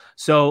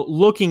So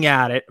looking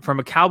at it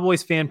from a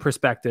Cowboys fan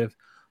perspective,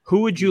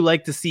 who would you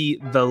like to see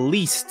the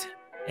least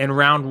in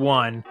round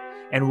one,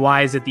 and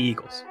why is it the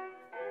Eagles?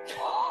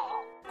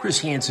 Chris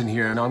Hansen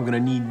here, and I'm going to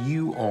need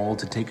you all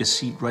to take a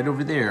seat right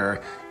over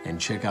there and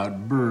check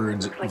out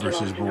Birds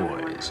versus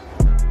Boys.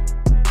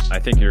 I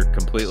think you're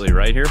completely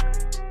right here,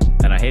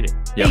 and I hate it.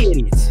 Yep. Hey,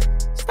 idiots.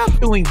 Stop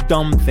doing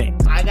dumb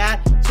things. I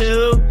got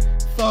 2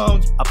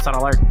 phones. Upside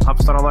alert.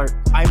 Upside alert.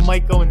 I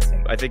might go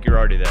insane. I think you're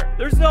already there.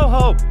 There's no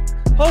hope.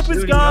 Hope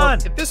is gone.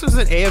 If this was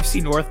an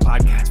AFC North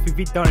podcast, we'd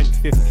be done in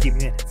 15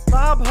 minutes.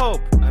 Bob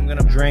Hope. I'm going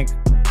to drink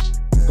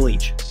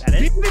bleach. That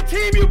is the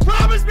team you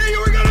promised me you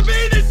were going to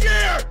be this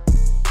year.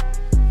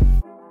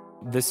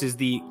 This is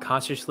the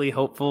Consciously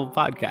Hopeful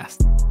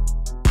podcast.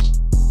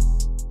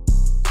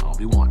 I'll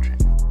be watching.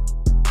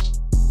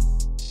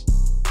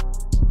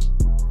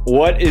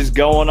 What is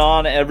going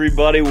on,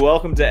 everybody?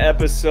 Welcome to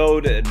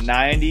episode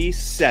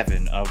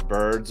 97 of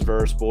Birds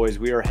vs. Boys.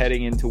 We are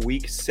heading into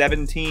week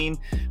 17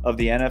 of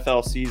the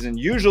NFL season,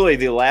 usually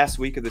the last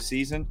week of the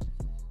season,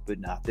 but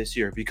not this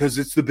year because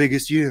it's the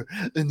biggest year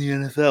in the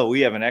NFL.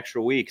 We have an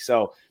extra week,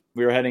 so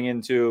we are heading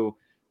into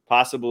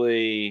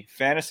possibly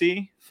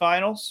fantasy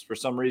finals. For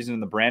some reason in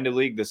the Branded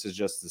League, this is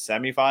just the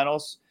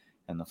semifinals,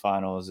 and the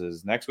finals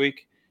is next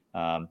week.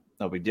 No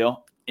big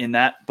deal in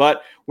that,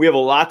 but we have a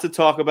lot to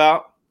talk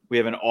about. We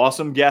have an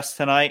awesome guest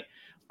tonight.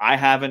 I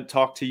haven't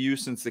talked to you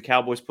since the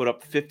Cowboys put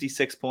up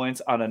 56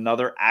 points on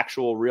another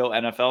actual real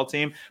NFL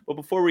team. But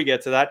before we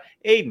get to that,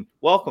 Aiden,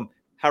 welcome.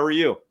 How are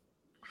you?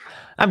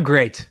 I'm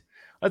great.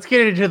 Let's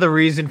get into the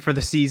reason for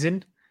the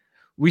season.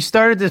 We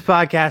started this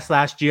podcast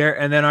last year,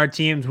 and then our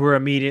teams were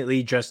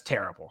immediately just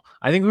terrible.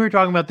 I think we were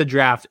talking about the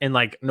draft in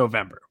like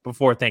November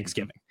before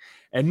Thanksgiving.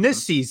 And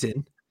this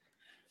season,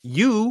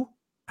 you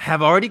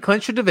have already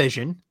clinched a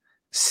division,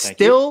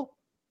 still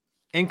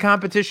in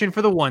competition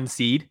for the 1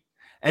 seed,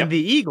 and the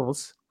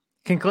Eagles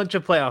can clinch a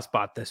playoff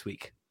spot this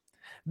week.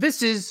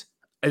 This is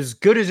as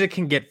good as it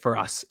can get for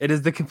us. It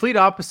is the complete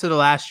opposite of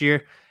last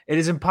year. It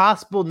is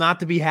impossible not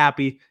to be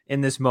happy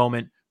in this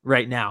moment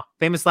right now.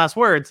 Famous last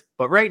words,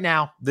 but right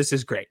now, this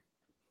is great.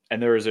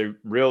 And there is a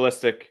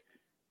realistic,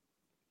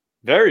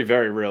 very,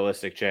 very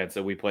realistic chance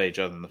that we play each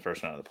other in the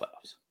first round of the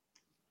playoffs.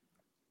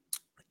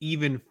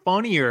 Even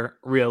funnier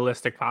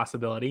realistic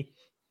possibility,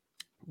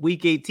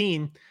 week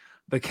 18,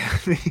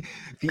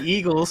 the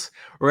Eagles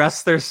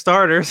rest their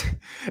starters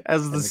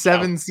as the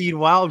 7-seed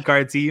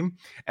wildcard team,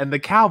 and the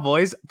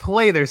Cowboys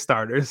play their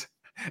starters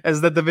as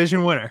the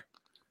division winner.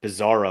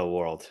 Bizarro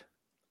world.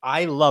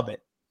 I love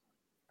it.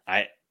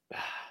 I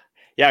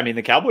mean,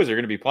 the Cowboys are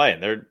going to be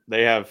playing.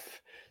 They have,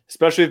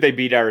 especially if they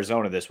beat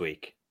Arizona this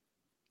week.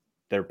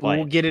 They're playing.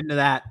 We'll get into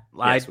that.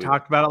 Yes, I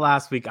talked about it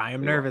last week. I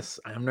am nervous.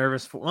 I am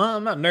nervous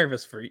I'm not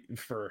nervous for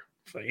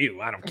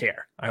you. I don't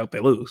care. I hope they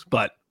lose,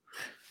 but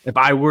if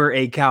I were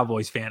a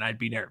Cowboys fan, I'd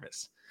be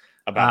nervous.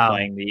 About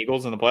playing the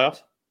Eagles in the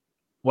playoffs?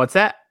 What's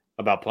that?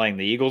 About playing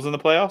the Eagles in the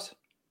playoffs?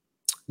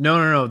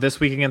 No.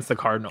 This week against the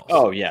Cardinals.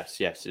 Oh, yes.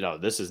 No,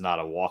 this is not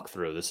a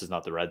walkthrough. This is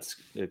not the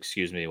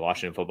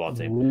Washington football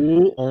team.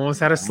 Ooh, almost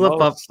had a slip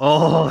up.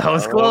 Oh, that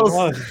was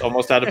close.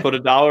 Almost had to put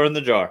 $1 in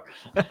the jar.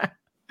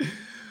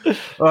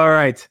 All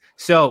right.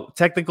 So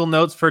technical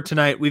notes for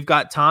tonight. We've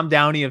got Tom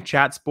Downey of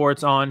Chat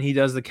Sports on. He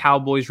does the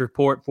Cowboys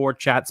report for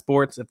Chat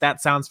Sports. If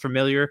that sounds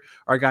familiar,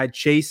 our guy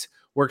Chase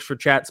works for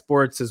Chat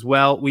Sports as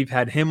well. We've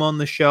had him on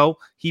the show.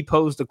 He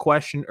posed a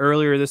question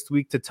earlier this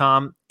week to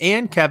Tom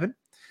and Kevin,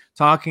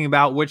 talking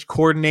about which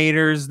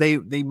coordinators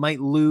they might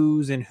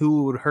lose and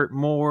who would hurt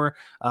more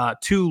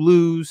to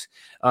lose.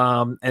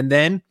 And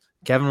then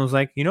Kevin was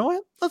like, you know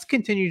what? Let's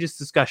continue this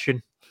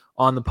discussion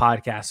on the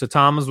podcast. So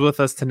Tom was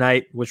with us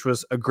tonight, which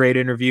was a great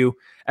interview.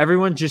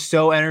 Everyone's just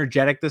so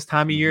energetic this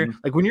time of year.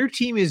 Like when your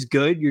team is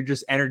good, you're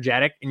just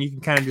energetic and you can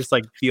kind of just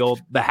like feel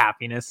the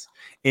happiness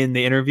in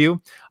the interview.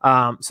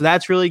 So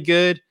that's really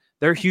good.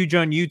 They're huge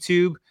on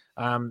YouTube.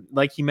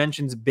 Like he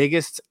mentions,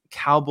 biggest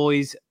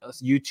Cowboys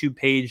YouTube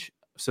page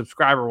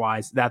subscriber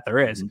wise that there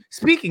is.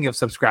 Speaking of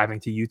subscribing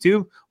to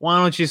YouTube, why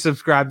don't you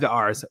subscribe to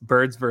ours,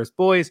 Birds vs.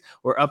 Boys?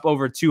 We're up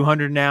over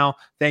 200 now.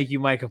 Thank you,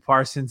 Micah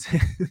Parsons,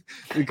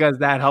 because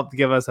that helped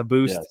give us a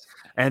boost. Yes.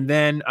 And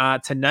then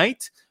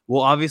tonight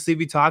we'll obviously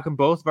be talking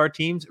both of our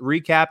teams,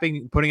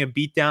 recapping, putting a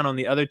beat down on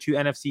the other 2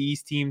 NFC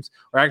East teams.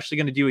 We're actually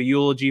going to do a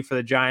eulogy for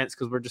the Giants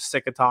because we're just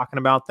sick of talking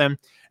about them,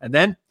 and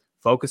then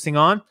focusing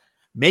on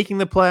making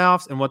the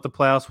playoffs and what the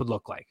playoffs would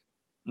look like.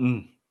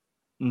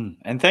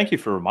 And thank you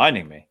for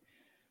reminding me.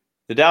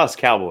 The Dallas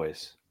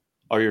Cowboys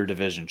are your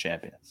division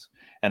champions.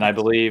 And I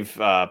believe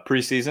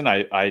preseason,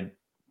 I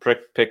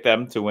picked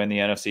them to win the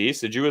NFC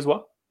East. Did you as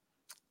well?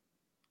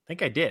 I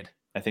think I did.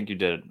 I think you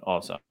did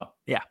also.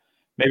 Yeah.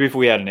 Maybe if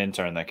we had an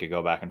intern that could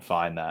go back and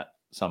find that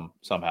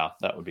somehow,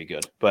 that would be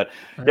good. But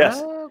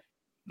yes,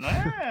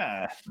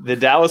 the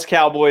Dallas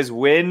Cowboys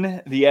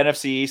win the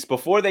NFC East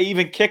before they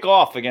even kick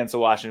off against the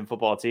Washington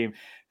football team,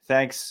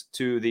 thanks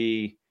to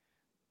the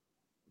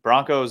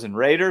Broncos and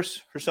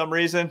Raiders for some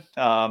reason,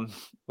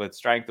 with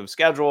strength of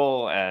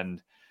schedule.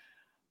 And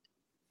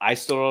I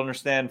still don't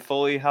understand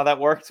fully how that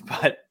worked,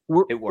 but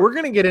we're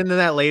going to get into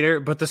that later,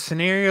 but the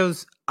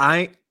scenarios,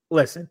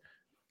 listen,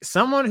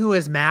 someone who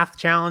is math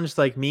challenged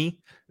like me,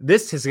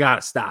 this has got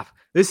to stop.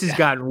 This has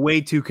gotten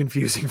way too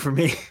confusing for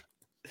me.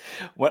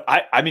 What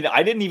I mean,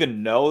 I didn't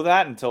even know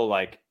that until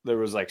like there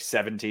was like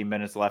 17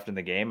 minutes left in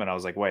the game, and I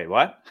was like, wait,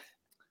 what?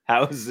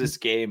 How does this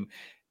game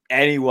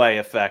anyway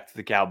affect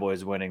the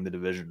Cowboys winning the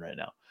division right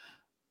now?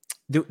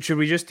 Should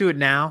we just do it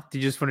now? Do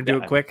you just want to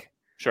do it quick?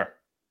 Sure.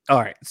 All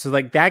right. So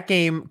like that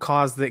game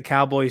caused the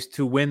Cowboys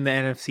to win the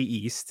NFC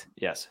East.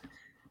 Yes.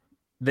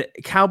 The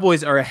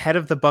Cowboys are ahead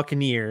of the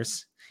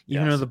Buccaneers,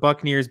 even though the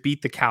Buccaneers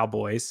beat the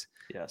Cowboys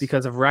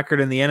because of record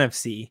in the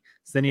NFC.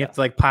 So then you have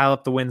to like pile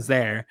up the wins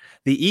there.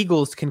 The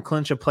Eagles can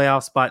clinch a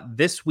playoff spot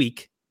this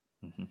week.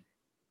 Mm-hmm.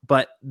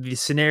 But the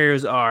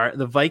scenarios are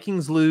the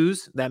Vikings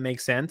lose. That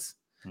makes sense.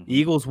 Mm-hmm. The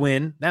Eagles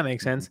win. That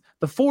makes sense.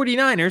 The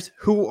 49ers,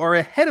 who are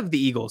ahead of the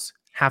Eagles,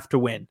 have to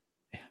win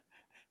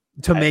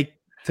to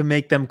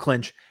make them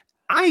clinch.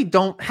 I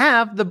don't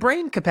have the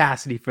brain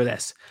capacity for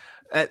this.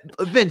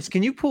 Vince,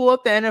 can you pull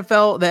up the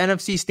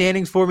NFC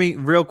standings for me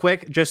real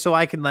quick, just so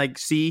I can like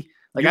see?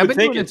 Like I've been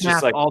doing this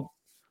math like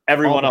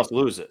everyone else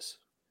loses.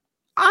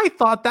 I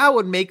thought that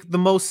would make the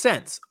most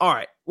sense. All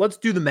right, let's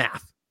do the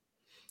math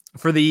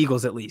for the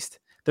Eagles. At least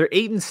they're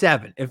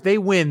 8-7. If they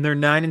win, they're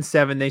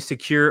 9-7. They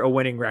secure a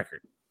winning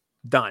record.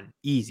 Done,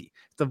 easy.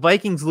 If the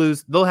Vikings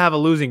lose, they'll have a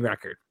losing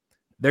record.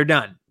 They're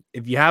done.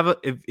 If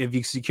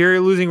you secure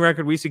a losing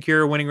record, we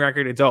secure a winning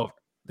record. It's over.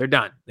 They're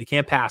done. They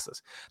can't pass us.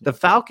 The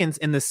Falcons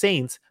and the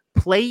Saints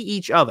play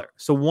each other.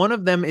 So one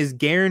of them is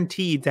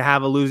guaranteed to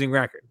have a losing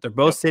record. They're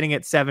both sitting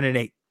at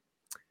 7-8.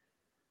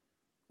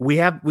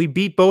 We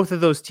beat both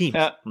of those teams.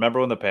 Yeah, remember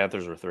when the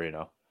Panthers were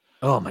 3-0?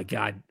 Oh my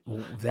God.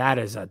 That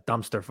is a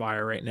dumpster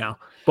fire right now.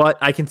 But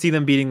I can see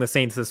them beating the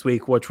Saints this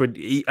week, which would,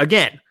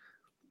 again,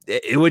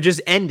 it would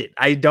just end it.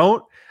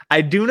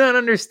 I do not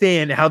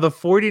understand how the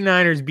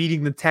 49ers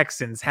beating the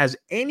Texans has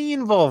any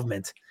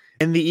involvement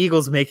in the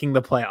Eagles making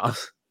the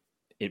playoffs.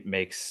 It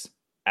makes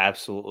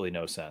absolutely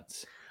no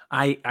sense.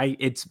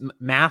 It's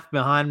math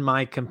behind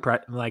my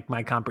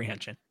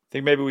comprehension. I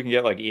think maybe we can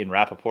get like Ian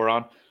Rappaport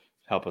on,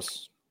 help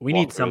us. We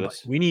need somebody.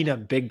 We need a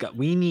big guy.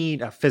 We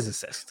need a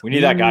physicist. We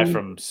need that guy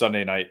from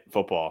Sunday Night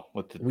Football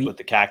with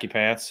the khaki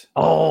pants.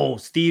 Oh,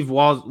 Steve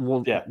Walls.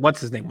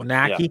 What's his name?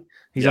 Wanaki. Yeah.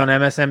 He's on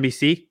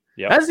MSNBC.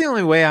 Yep. That's the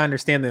only way I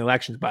understand the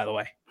elections, by the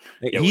way.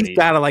 He's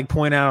got to like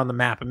point out on the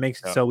map. It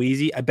makes it so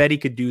easy. I bet he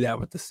could do that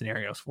with the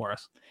scenarios for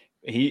us.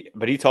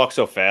 But he talks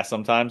so fast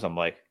sometimes. I'm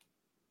like,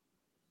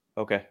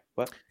 okay,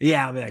 what?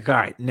 Yeah, I'll be like, all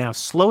right, now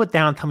slow it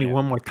down. Tell me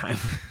one more time.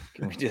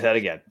 Can we do that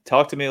again?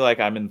 Talk to me like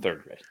I'm in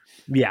third grade.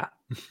 Yeah.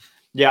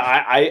 Yeah,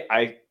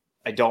 I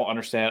don't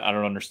understand. I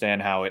don't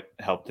understand how it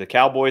helped the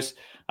Cowboys.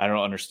 I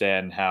don't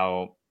understand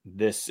how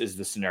this is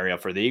the scenario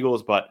for the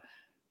Eagles, but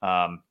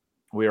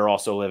we are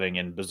also living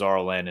in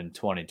bizarre land in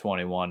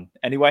 2021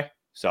 anyway.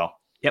 So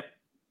Yep.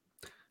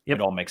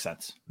 It all makes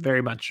sense.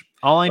 Very much.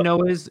 All I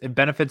know is it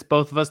benefits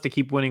both of us to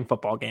keep winning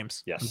football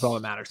games. Yes. That's all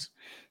that matters.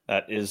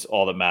 That is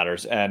all that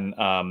matters. And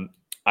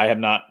I have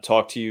not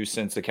talked to you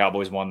since the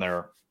Cowboys won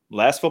their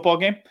last football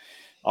game.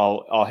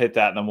 I'll hit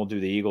that, and then we'll do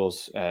the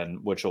Eagles,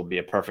 and which will be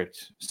a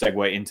perfect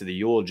segue into the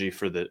eulogy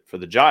for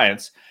the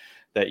Giants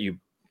that you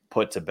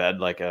put to bed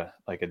like a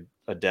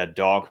dead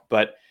dog.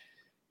 But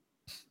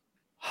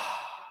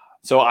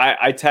so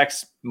I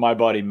text my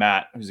buddy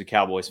Matt, who's a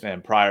Cowboys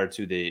fan, prior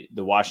to the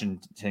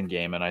Washington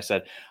game, and I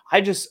said,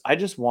 I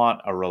just want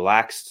a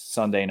relaxed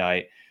Sunday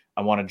night.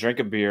 I want to drink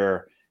a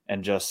beer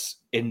and just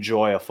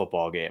enjoy a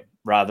football game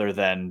rather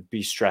than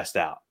be stressed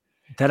out.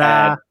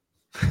 Ta-da!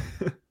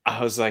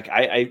 I was like,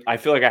 I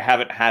feel like I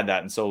haven't had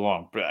that in so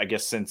long, but I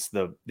guess since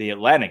the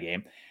Atlanta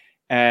game.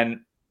 And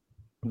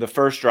the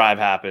first drive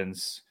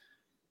happens.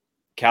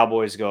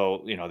 Cowboys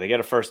go, they get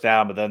a first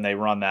down, but then they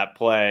run that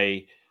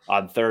play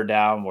on third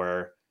down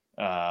where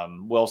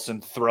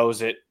Wilson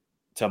throws it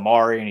to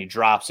Mari and he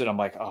drops it. I'm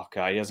like, oh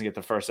God, he doesn't get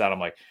the first down. I'm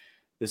like,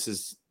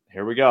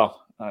 here we go.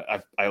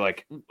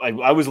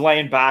 I was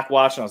laying back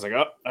watching. I was like,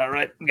 oh, all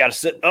right, we got to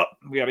sit up.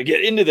 We got to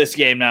get into this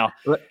game now.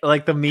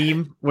 Like the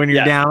meme when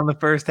you're down in the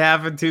first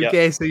half in 2K.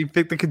 Yep. So you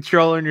pick the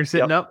controller and you're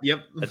sitting up.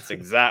 Yep. That's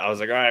exact. I was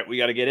like, all right, we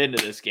got to get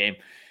into this game.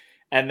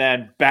 And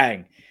then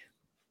bang,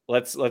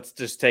 let's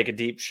just take a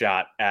deep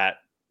shot at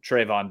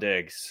Trayvon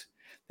Diggs.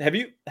 Have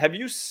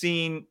you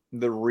seen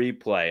the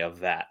replay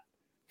of that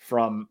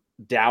from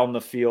down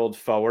the field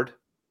forward?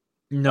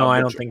 No,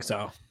 I don't think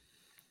so.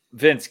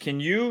 Vince, can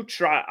you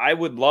try? I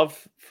would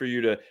love for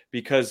you to,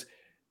 because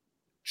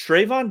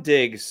Trayvon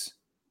Diggs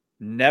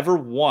never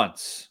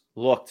once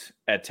looked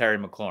at Terry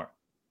McLaurin.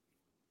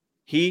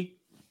 He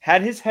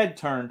had his head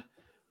turned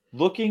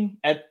looking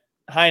at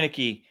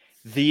Heineke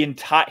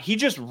he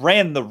just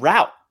ran the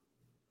route.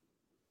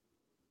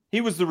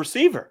 He was the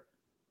receiver.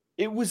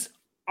 It was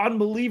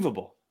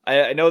unbelievable.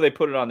 I know they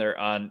put it on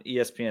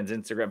ESPN's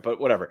Instagram, but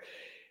whatever.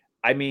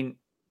 I mean,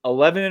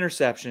 11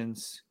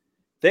 interceptions.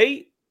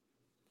 They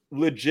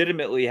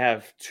legitimately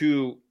have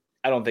two.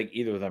 I don't think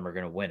either of them are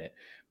going to win it,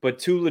 but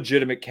two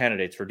legitimate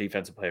candidates for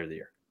Defensive Player of the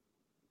Year.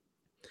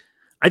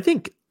 I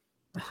think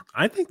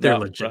I think they're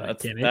legitimate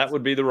candidates. That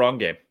would be the wrong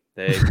game.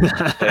 They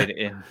played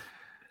in.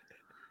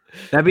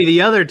 That'd be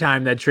the other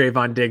time that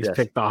Trayvon Diggs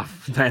picked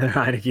off Tyler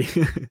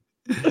Heineke.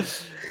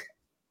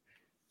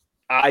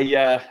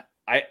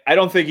 I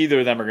don't think either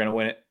of them are going to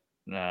win it.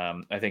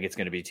 I think it's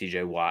going to be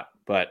TJ Watt,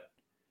 but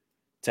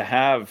to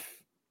have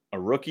a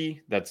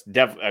rookie that's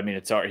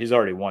he's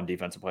already won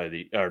defensive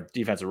rookie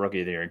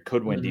of the year and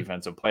could win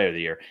defensive player of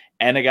the year,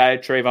 and a guy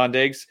Trayvon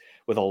Diggs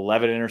with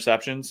 11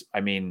 interceptions.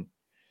 I mean,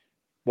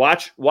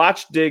 watch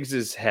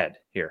Diggs's head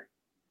here.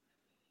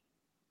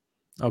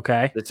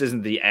 Okay, this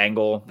isn't the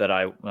angle that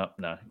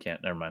no,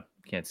 can't. Never mind,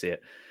 can't see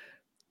it.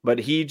 But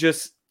he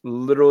just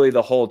literally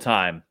the whole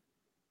time.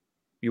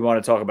 You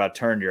want to talk about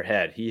turned your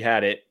head? He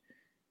had it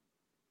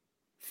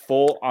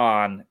full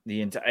on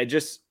the entire.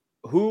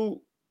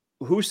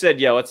 Who said,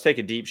 yeah, let's take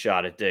a deep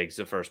shot at Diggs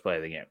the first play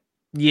of the game?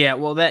 Yeah,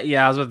 well, I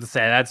was about to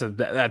say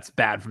that's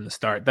bad from the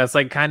start. That's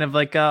like kind of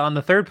like on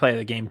the third play of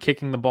the game,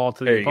 kicking the ball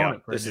to the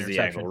opponent. This is the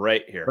angle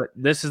right here. But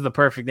this is the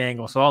perfect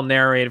angle, so I'll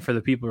narrate it for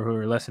the people who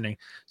are listening.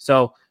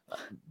 So,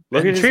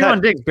 look at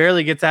Trayvon Diggs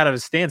barely gets out of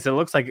his stance. It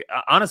looks like,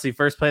 honestly,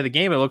 first play of the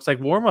game, it looks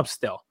like warm up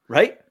still.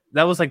 Right?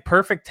 That was like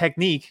perfect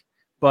technique,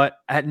 but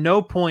at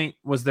no point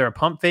was there a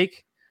pump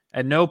fake.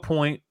 At no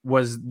point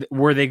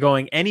were they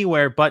going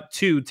anywhere but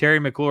to Terry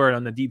McLaurin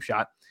on the deep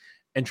shot.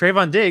 And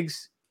Trayvon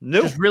Diggs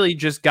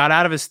just got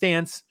out of his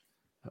stance,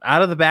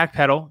 out of the back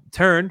pedal,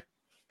 turned,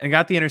 and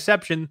got the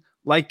interception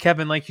like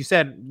Kevin, like you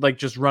said, like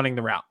just running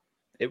the route.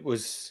 It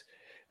was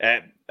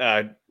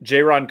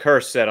J-Ron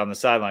Curse said on the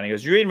sideline, he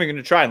goes, "You ain't even going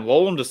to try and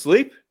lull him to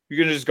sleep? You're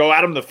going to just go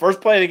at him the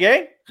first play of the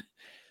game?"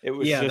 It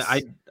was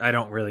I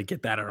don't really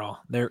get that at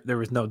all. There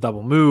was no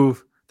double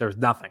move. There was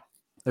nothing.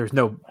 There was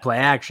no play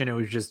action. It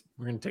was just,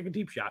 we're going to take a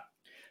deep shot.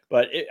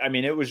 But it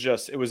was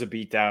a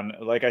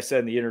beatdown. Like I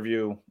said in the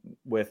interview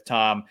with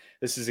Tom,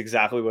 this is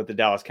exactly what the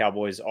Dallas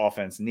Cowboys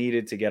offense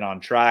needed to get on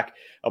track.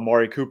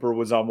 Amari Cooper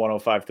was on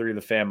 105.3 The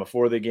Fan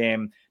before the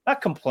game,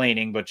 not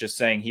complaining, but just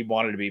saying he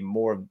wanted to be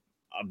more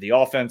of the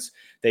offense.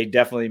 They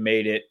definitely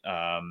made it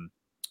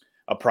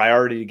a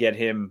priority to get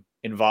him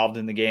involved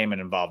in the game and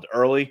involved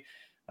early.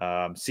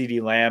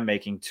 CeeDee Lamb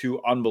making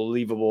 2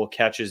 unbelievable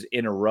catches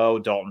in a row.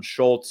 Dalton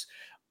Schultz,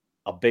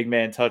 a big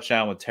man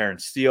touchdown with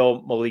Terrence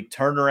Steele. Malik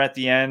Turner at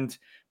the end,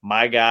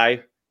 my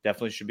guy,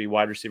 definitely should be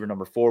wide receiver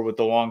number 4 with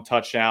the long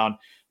touchdown.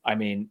 I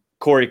mean,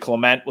 Corey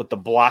Clement with the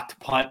blocked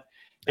punt.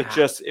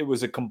 It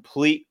was a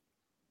complete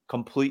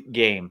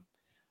game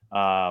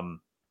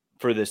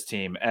for this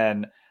team.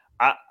 And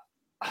I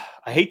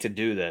hate to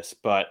do this,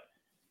 but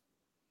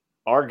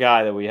our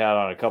guy that we had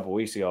on a couple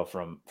weeks ago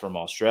from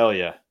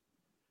Australia,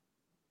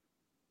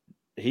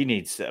 he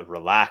needs to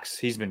relax.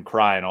 He's been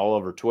crying all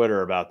over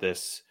Twitter about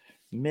this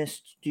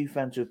missed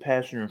defensive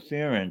pass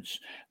interference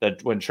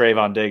that when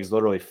Trayvon Diggs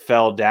literally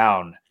fell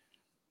down.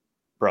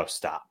 Bro,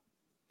 stop.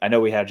 I know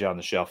we had you on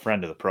the show,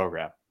 friend of the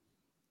program,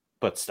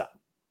 but stop.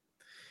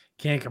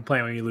 Can't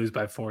complain when you lose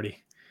by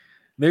 40.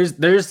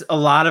 There's a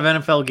lot of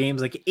NFL games,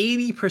 like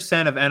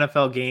 80% of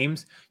NFL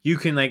games, you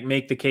can like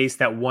make the case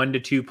that 1 to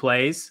 2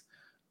 plays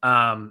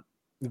can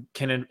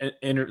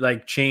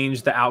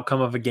change the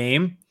outcome of a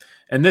game.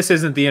 And this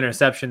isn't the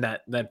interception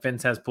that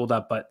Vince has pulled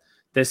up, but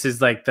this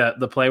is like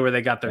the play where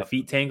they got their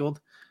feet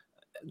tangled.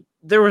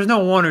 There was no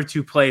 1 or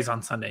 2 plays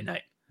on Sunday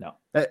night. No.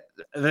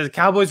 The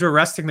Cowboys were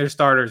resting their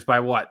starters by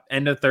what?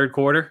 End of third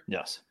quarter?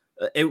 Yes.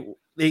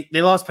 They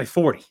lost by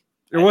 40.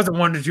 There wasn't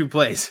 1 to 2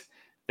 plays.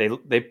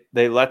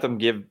 They let them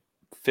give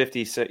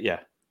 56. Yeah.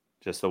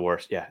 Just the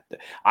worst. Yeah.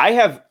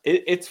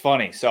 It's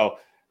funny. So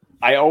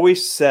I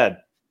always said,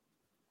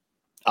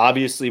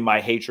 obviously my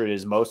hatred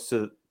is most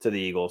to the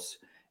Eagles,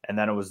 and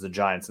then it was the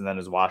Giants, and then it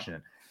was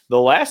Washington. The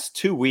last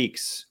 2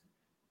 weeks,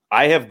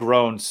 I have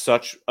grown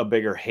such a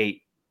bigger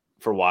hate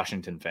for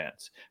Washington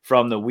fans,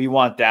 from the "we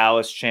want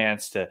Dallas"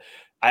 chants to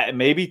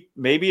maybe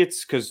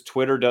it's because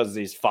Twitter does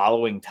these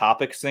following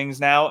topics things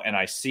now, and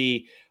I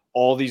see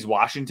all these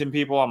Washington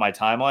people on my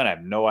timeline. I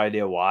have no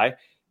idea why.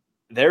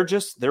 They're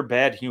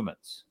bad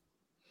humans,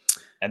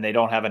 and they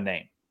don't have a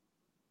name.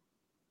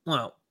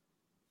 Well,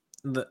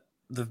 the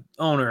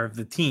owner of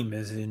the team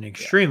is an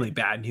extremely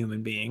bad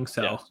human being,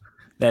 so. Yes.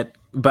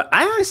 But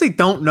I honestly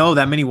don't know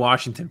that many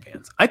Washington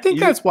fans. I think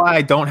that's why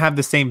I don't have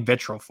the same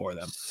vitriol for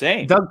them.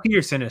 Same. Doug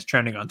Peterson is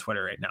trending on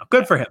Twitter right now.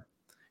 Good for him.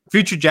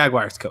 Future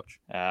Jaguars coach.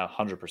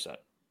 100%.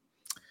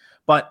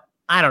 But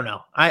I don't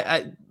know.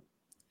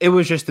 It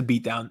was just a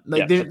beatdown.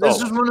 This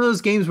is one of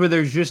those games where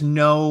there's just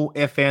no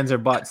ifs, ands, or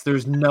buts.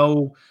 There's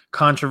no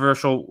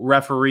controversial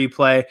referee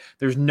play.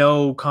 There's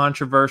no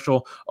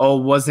controversial,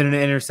 was it an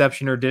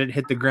interception or did it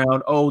hit the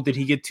ground? Did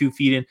he get 2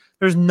 feet in?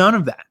 There's none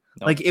of that.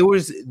 No. Like, it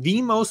was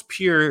the most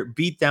pure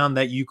beatdown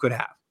that you could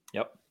have.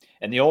 Yep.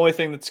 And the only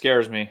thing that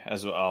scares me,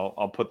 as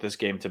I'll put this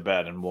game to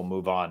bed and we'll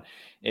move on,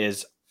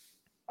 is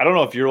I don't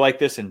know if you're like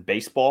this in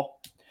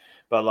baseball,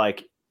 but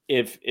like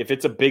if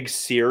it's a big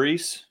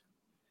series,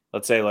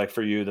 let's say like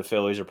for you, the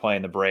Phillies are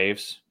playing the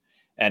Braves,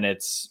 and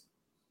let's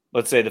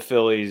say the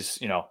Phillies,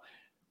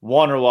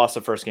 won or lost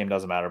the first game,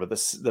 doesn't matter, but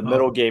the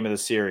middle game of the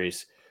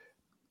series,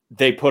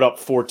 they put up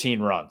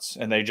 14 runs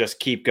and they just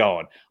keep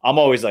going. I'm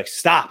always like,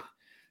 stop.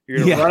 You're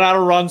going to run out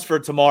of runs for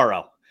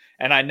tomorrow.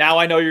 And I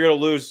know you're going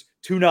to lose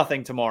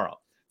 2-0 tomorrow.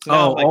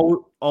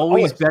 So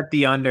always bet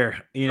the under.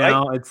 You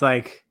know, right? It's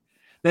like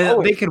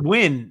they could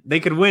win. They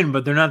could win,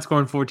 but they're not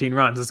scoring 14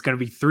 runs. It's going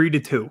to be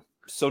 3-2.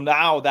 So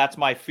now that's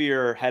my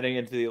fear heading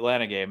into the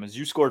Atlanta game is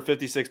you scored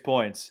 56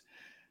 points.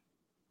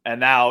 And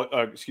now,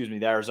 the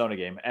Arizona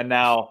game. And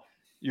now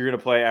you're going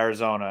to play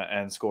Arizona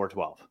and score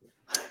 12.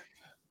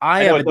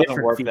 I have a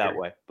different work fear that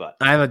way, but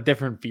I have a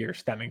different fear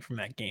stemming from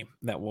that game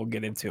that we'll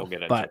get into.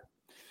 But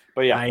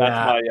yeah,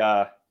 that's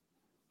my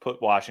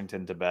put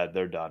Washington to bed.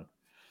 They're done.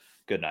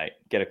 Good night.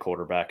 Get a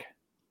quarterback.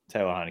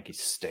 Taylor Heineke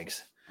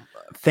stinks.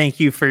 Thank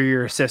you for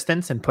your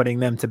assistance in putting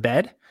them to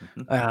bed.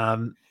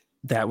 Mm-hmm.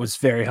 That was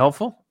very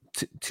helpful.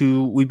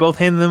 We both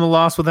handed them a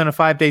loss within a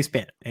 5-day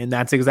span, and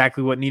that's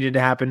exactly what needed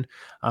to happen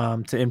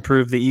to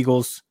improve the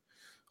Eagles'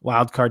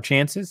 wild card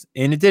chances,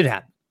 and it did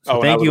happen.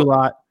 So thank you a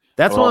lot.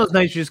 That's one of those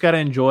nights you just got to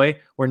enjoy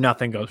where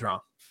nothing goes wrong.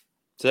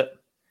 That's it.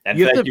 And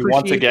thank you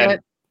once again.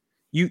 That.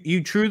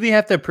 You truly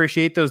have to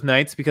appreciate those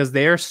nights because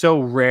they are so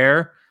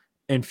rare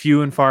and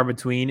few and far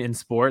between in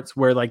sports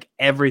where like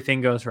everything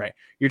goes right.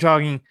 You're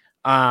talking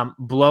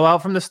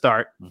blowout from the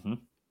start. Mm-hmm.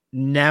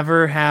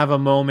 Never have a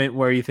moment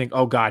where you think,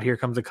 oh God, here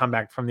comes a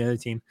comeback from the other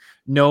team.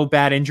 No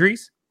bad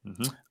injuries.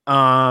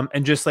 Mm-hmm.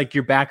 And just like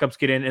your backups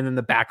get in and then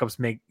the backups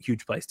make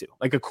huge plays too.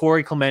 Like a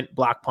Corey Clement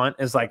block punt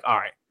is like, all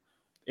right,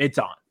 it's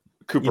on.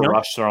 Cooper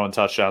Rush throwing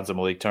touchdowns to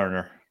Malik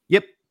Turner.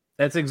 Yep.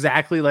 That's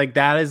exactly like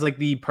that is like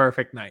the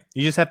perfect night.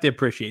 You just have to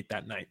appreciate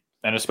that night.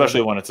 And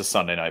especially when it's a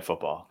Sunday night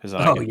football because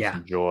I can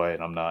enjoy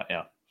and I'm not.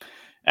 Yeah.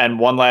 And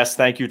one last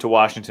thank you to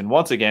Washington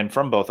once again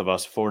from both of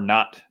us for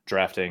not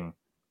drafting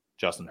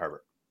Justin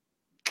Herbert.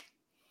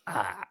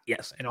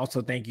 Yes. And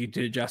also thank you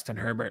to Justin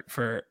Herbert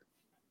for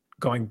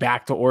going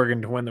back to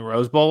Oregon to win the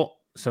Rose Bowl.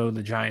 So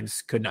the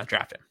Giants could not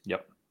draft him.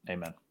 Yep.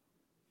 Amen.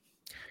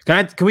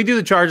 Can we do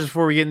the Chargers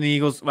before we get in the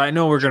Eagles? I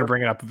know we're going to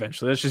bring it up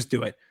eventually. Let's just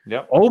do it.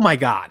 Yep. Oh my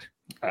God.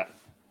 I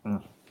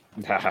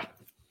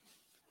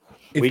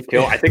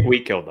think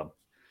we killed them.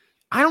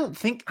 I don't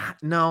think.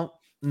 No.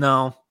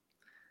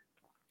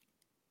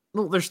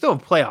 Well, they're still a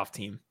playoff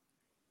team.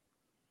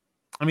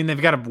 I mean,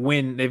 they've got to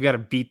win. They've got to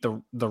beat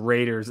the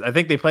Raiders. I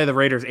think they play the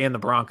Raiders and the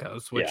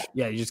Broncos, which,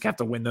 you just have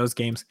to win those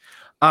games.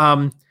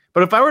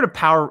 But if I were to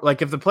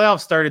if the playoffs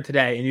started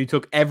today and you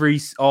took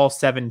all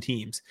 7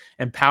 teams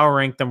and power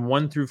ranked them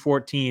 1 through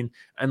 14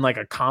 and like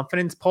a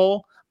confidence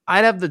poll,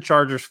 I'd have the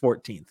Chargers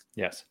 14th.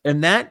 Yes.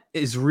 And that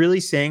is really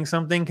saying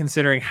something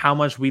considering how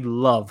much we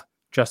love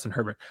Justin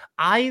Herbert.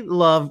 I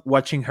love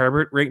watching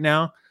Herbert right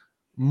now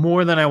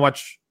more than I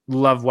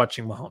love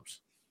watching Mahomes.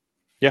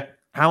 Yeah.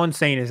 How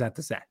insane is that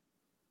to say?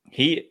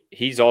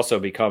 He's also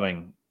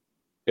becoming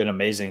an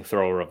amazing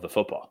thrower of the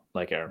football,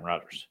 like Aaron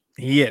Rodgers.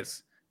 He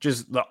is.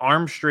 Just the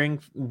arm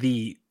strength,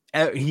 he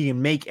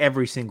can make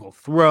every single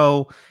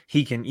throw.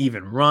 He can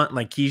even run.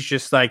 Like he's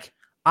just like,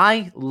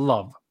 I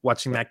love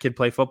watching that kid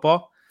play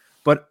football,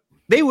 but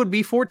they would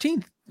be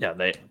 14th.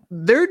 Yeah.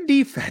 Their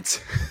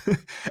defense,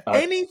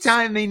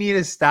 anytime they need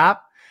a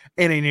stop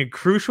and in a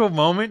crucial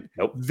moment,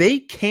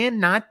 they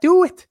cannot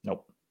do it.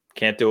 Nope.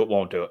 Can't do it.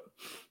 Won't do it.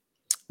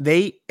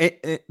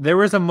 There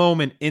was a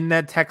moment in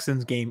that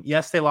Texans game.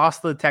 Yes, they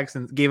lost to the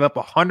Texans, gave up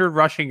 100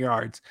 rushing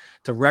yards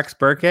to Rex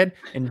Burkhead,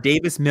 and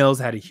Davis Mills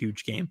had a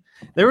huge game.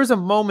 There was a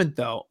moment,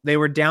 though, they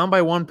were down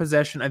by 1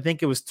 possession. I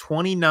think it was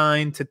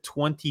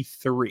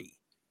 29-23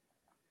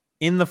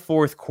 in the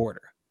 4th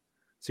quarter.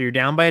 So you're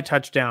down by a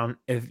touchdown.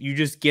 If you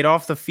just get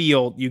off the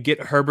field, you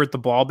get Herbert the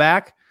ball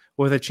back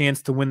with a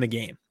chance to win the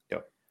game.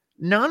 Yep.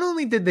 Not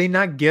only did they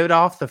not get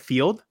off the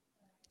field,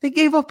 they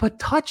gave up a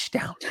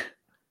touchdown.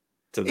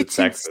 To the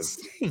Texans.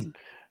 Insane.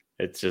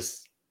 It's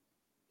just,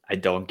 I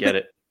don't get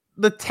it.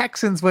 The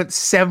Texans went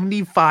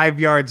 75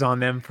 yards on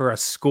them for a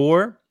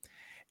score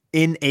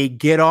in a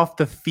get off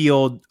the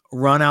field,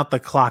 run out the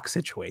clock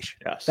situation.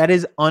 Yes. That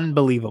is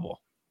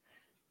unbelievable.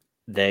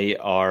 They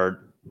are,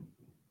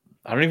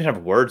 I don't even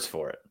have words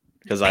for it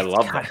because I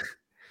love them.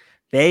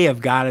 They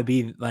have got to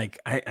be like,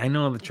 I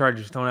know the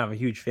Chargers don't have a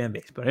huge fan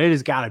base, but it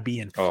has got to be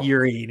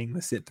infuriating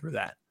to sit through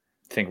that.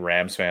 I think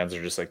Rams fans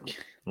are just like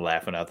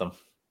laughing at them.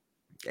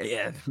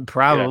 Yeah,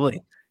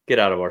 probably. Get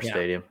out of our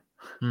stadium.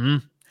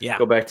 Mm-hmm. Yeah.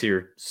 Go back to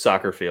your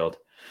soccer field.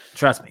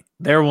 Trust me,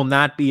 there will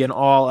not be an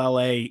all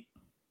LA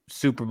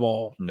Super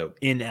Bowl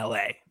in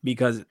LA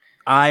because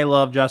I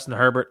love Justin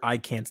Herbert. I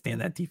can't stand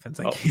that defense.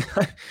 Now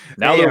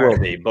there will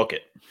be. Book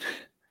it.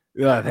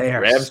 Yeah, they are.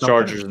 Rams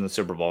Chargers in the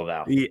Super Bowl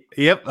now.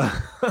 Yep.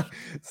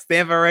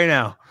 Stand by right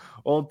now.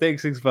 Old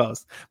takes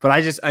exposed. But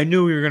I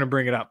knew we were going to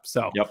bring it up.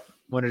 So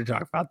wanted to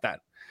talk about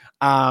that.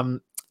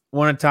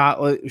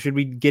 Should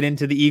we get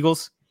into the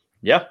Eagles?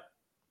 Yeah.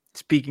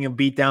 Speaking of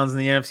beatdowns in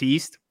the NFC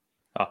East.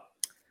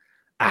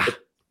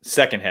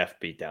 Second half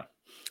beatdown.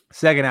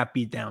 Second half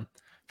beatdown.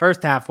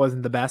 First half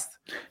wasn't the best.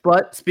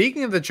 But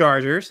speaking of the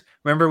Chargers,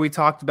 remember we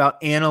talked about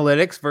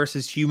analytics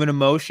versus human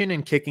emotion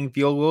and kicking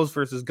field goals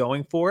versus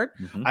going for it.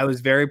 Mm-hmm. I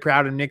was very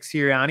proud of Nick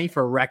Sirianni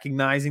for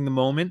recognizing the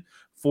moment.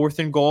 4th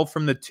and goal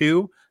from the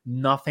 2.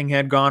 Nothing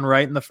had gone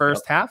right in the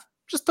first half.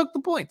 Just took the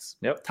points.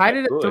 Tied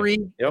it at 3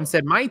 and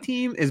said, my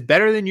team is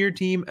better than your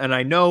team. And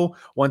I know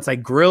once I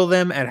grill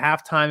them at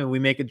halftime and we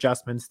make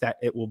adjustments that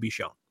it will be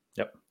shown.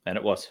 And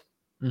it was.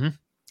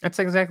 That's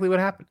exactly what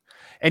happened.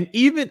 And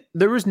even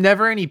there was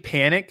never any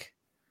panic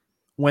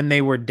when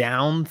they were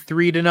down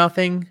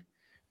 3-0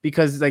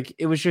 because like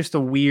it was just a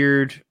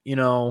weird,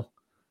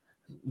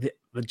 the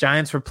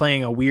Giants were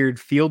playing a weird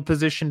field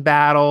position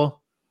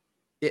battle.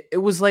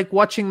 It was like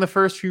watching the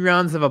first few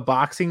rounds of a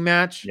boxing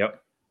match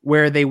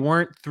where they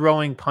weren't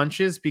throwing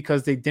punches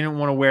because they didn't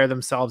want to wear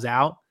themselves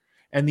out.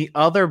 And the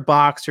other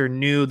boxer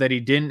knew that he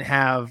didn't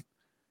have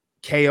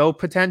KO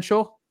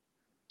potential.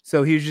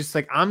 So he was just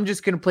like, I'm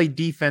just going to play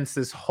defense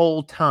this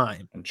whole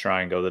time. And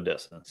try and go the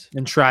distance.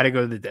 And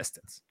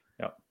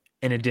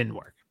it didn't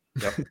work.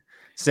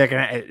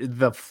 Second,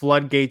 the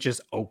floodgate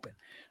just opened.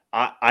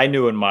 I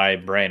knew in my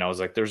brain, I was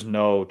like, there's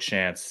no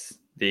chance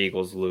the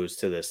Eagles lose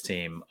to this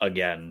team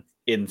again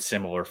in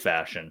similar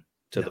fashion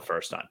to the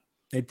first time.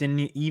 It didn't,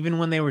 even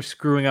when they were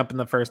screwing up in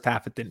the first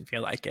half, it didn't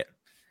feel like it.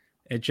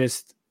 It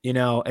just,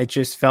 it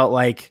just felt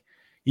like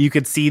you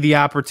could see the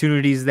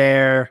opportunities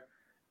there.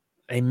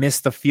 They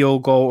missed the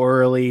field goal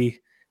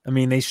early. I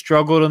mean, they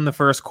struggled in the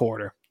first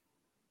quarter.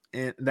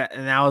 And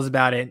that was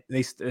about it.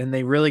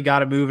 They really got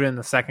to move it in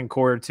the second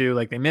quarter too.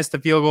 Like they missed a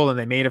field goal and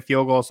they made a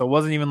field goal. So it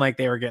wasn't even like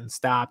they were getting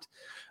stopped.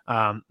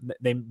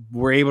 They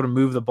were able to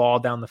move the ball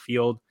down the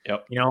field.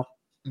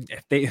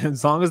 If they,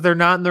 as long as they're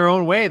not in their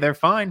own way, they're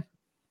fine.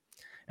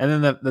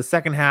 And then the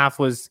second half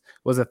was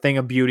a thing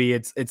of beauty.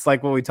 It's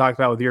like what we talked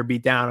about with your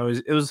beat down.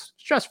 It was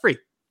stress free.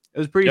 It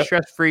was pretty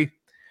stress free.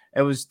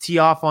 It was tee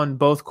off on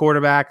both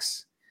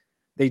quarterbacks.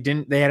 They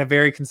had a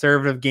very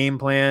conservative game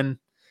plan.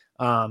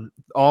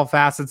 All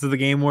facets of the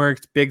game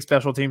worked. Big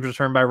special teams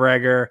return by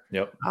Reagor.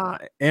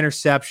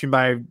 Interception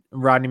by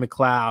Rodney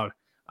McLeod.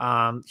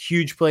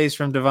 Huge plays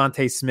from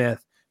Devontae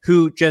Smith,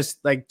 who just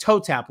like toe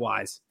tap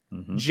wise,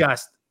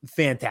 just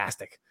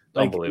fantastic.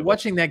 Like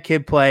watching that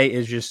kid play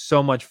is just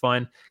so much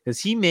fun because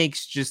he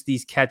makes just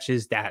these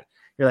catches that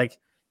you're like,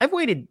 I've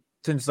waited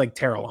since like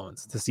Terrell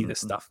Owens to see this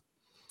stuff.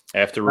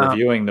 After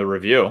reviewing the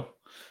review,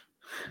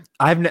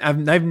 I've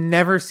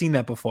never seen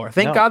that before.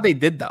 Thank God they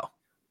did though,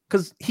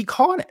 because he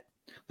caught it.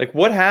 Like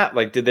what happened?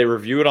 Like, did they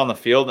review it on the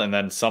field and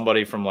then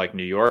somebody from like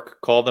New York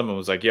called them and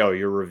was like, "Yo,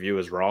 your review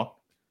is wrong"?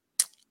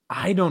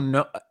 I don't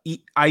know.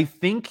 I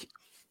think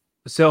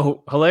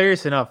so.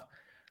 Hilarious enough.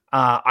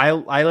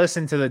 I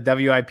listened to the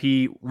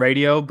WIP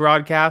radio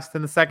broadcast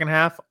in the second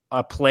half,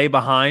 play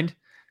behind,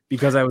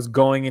 because I was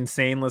going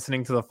insane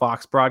listening to the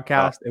Fox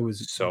broadcast. It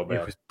was so bad.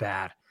 It was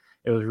bad.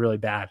 It was really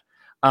bad.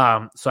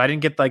 So I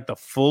didn't get like the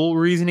full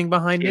reasoning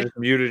behind it. Just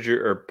muted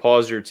or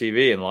paused your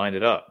TV and lined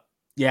it up.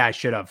 Yeah, I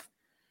should have.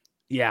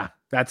 Yeah,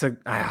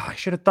 I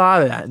should have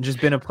thought of that and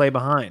just been a play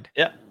behind.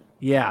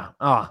 Yeah.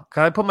 Oh,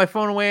 cause I put my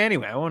phone away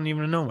anyway. I wouldn't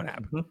even know what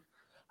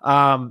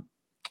happened.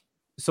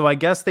 So I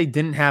guess they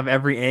didn't have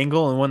every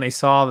angle, and when they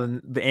saw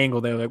the angle,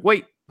 they were like,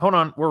 "Wait, hold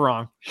on, we're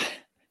wrong."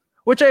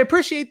 Which I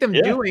appreciate them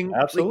doing.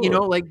 Absolutely.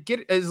 Like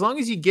get as long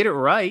as you get it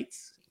right.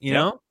 You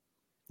know.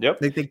 Yep.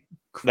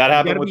 That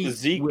happened with the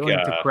Zeke.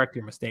 To correct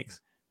your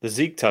mistakes. The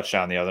Zeke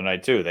touchdown the other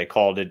night too. They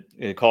called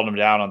him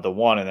down on the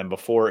one, and then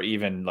before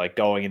even like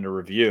going into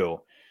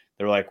review,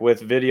 they're like, with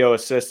video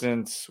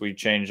assistance, we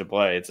changed the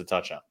play. It's a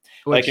touchdown.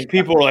 And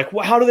people were like,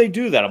 well, how do they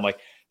do that? I'm like,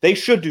 they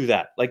should do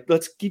that. Like,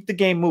 let's keep the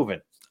game moving.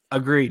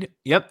 Agreed.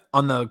 Yep.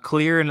 On the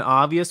clear and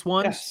obvious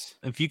ones,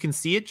 if you can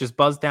see it, just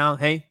buzz down.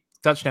 Hey,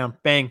 touchdown.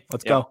 Bang.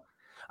 Let's go.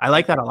 I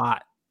like that a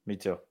lot. Me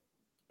too.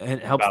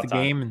 And it helps the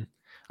game. And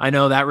I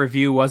know that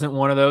review wasn't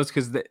one of those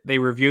because they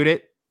reviewed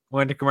it,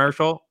 went to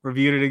commercial,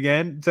 reviewed it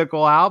again. It took a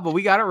while, but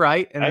we got it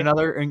right. And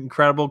another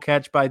incredible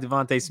catch by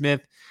Devontae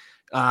Smith.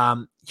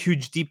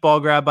 Huge deep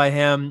ball grab by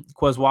him.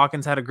 Quez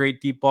Watkins had a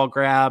great deep ball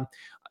grab.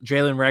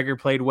 Jalen Reagor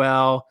played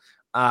well,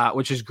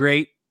 which is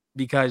great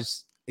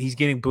because he's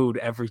getting booed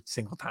every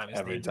single time his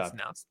name is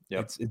announced.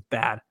 It's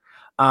bad.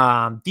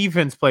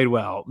 Defense played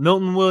well.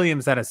 Milton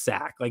Williams had a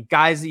sack. Like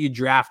guys that you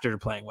drafted are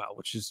playing well,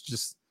 which is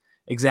just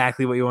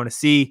exactly what you want to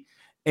see.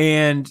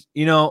 And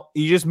you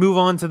just move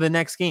on to the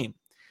next game.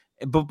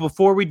 But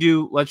before we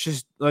do, let's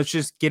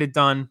just get it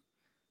done.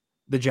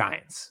 The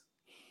Giants.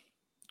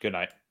 Good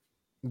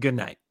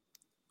night.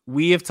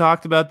 We have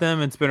talked about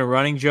them. It's been a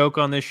running joke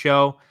on this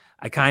show.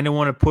 I kind of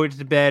want to put it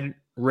to bed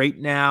right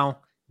now,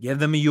 give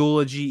them a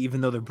eulogy,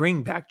 even though they're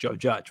bringing back Joe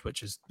Judge,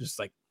 which is just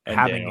like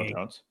having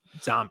a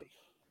zombie.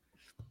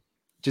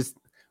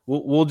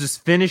 We'll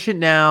just finish it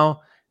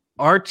now.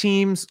 Our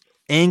team's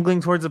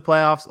angling towards the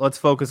playoffs. Let's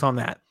focus on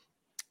that.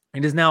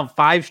 It is now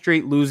 5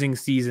 straight losing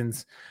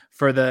seasons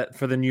for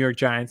the New York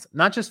Giants.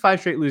 Not just 5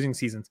 straight losing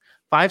seasons,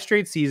 5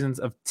 straight seasons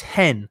of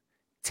 10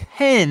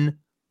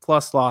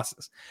 plus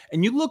losses.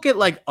 And you look at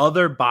like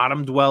other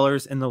bottom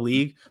dwellers in the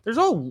league, there's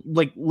all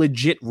like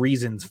legit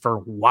reasons for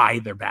why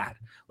they're bad.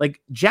 Like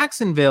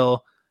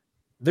Jacksonville,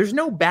 there's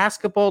no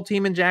basketball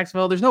team in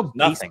Jacksonville. There's no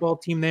baseball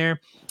team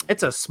there.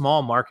 It's a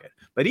small market.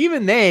 But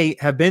even they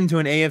have been to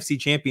an AFC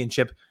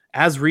championship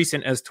as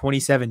recent as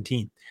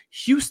 2017.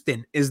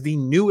 Houston is the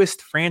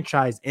newest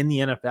franchise in the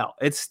NFL.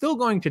 It's still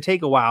going to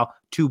take a while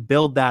to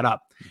build that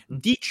up.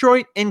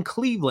 Detroit and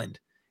Cleveland,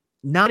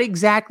 not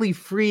exactly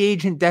free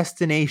agent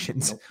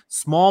destinations,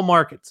 small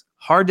markets,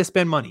 hard to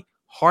spend money,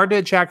 hard to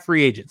attract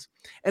free agents.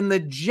 And the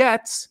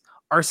Jets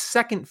are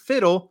second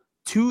fiddle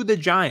to the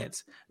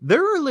Giants.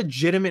 There are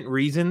legitimate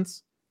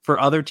reasons for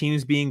other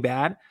teams being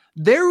bad.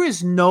 There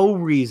is no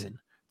reason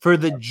for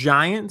the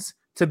Giants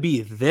to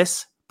be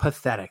this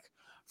pathetic.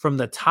 From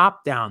the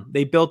top down,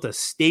 they built a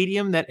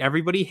stadium that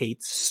everybody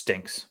hates.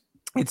 Stinks.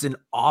 It's an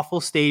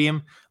awful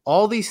stadium.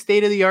 All these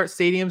state-of-the-art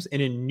stadiums,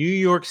 and in New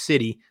York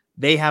City,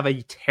 they have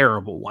a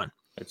terrible one.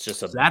 It's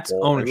just that's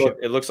ownership.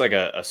 It looks like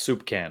a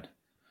soup can.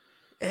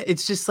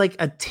 It's just like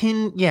a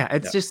tin. Yeah,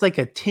 it's just like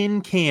a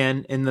tin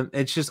can, and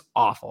it's just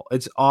awful.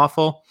 It's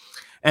awful.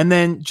 And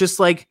then just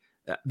like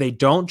they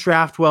don't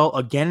draft well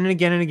again and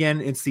again and again.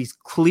 It's these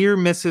clear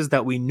misses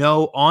that we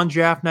know on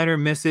draft night are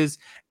misses.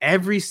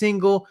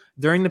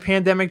 During the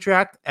pandemic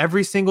draft,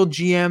 every single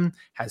GM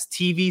has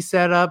TV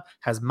set up,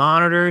 has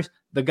monitors.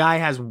 The guy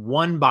has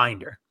one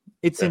binder.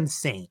 It's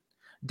insane.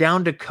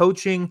 Down to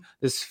coaching,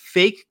 this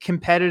fake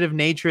competitive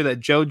nature that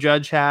Joe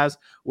Judge has,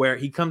 where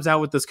he comes out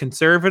with this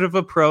conservative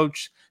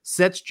approach,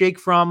 sets Jake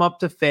Fromm up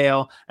to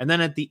fail, and then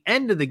at the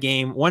end of the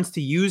game wants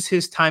to use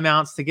his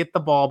timeouts to get the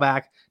ball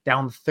back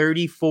down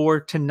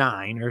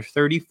 34-9 or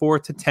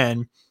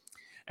 34-10.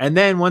 And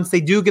then once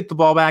they do get the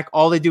ball back,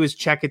 all they do is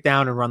check it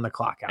down and run the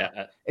clock out.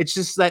 Yeah. It's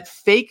just that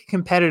fake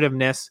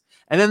competitiveness.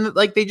 And then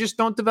they just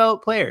don't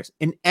develop players.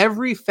 In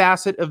every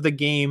facet of the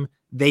game,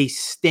 they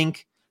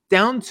stink,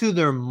 down to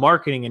their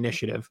marketing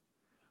initiative,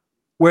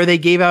 where they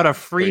gave out a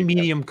free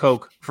medium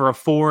Coke for a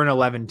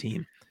 4-11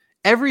 team.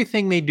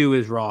 Everything they do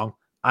is wrong.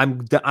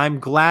 I'm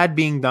glad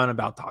being done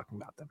about talking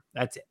about them.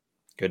 That's it.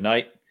 Good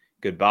night.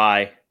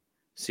 Goodbye.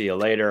 See you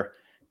later.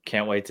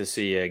 Can't wait to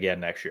see you again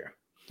next year.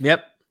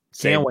 Yep.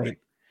 Can't wait.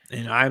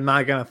 And I'm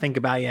not going to think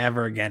about you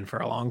ever again for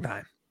a long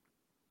time.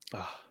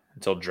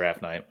 Until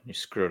draft night. You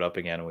screw it up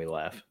again and we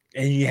laugh.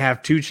 And you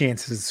have 2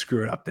 chances to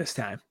screw it up this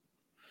time.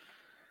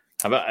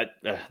 How about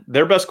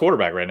their best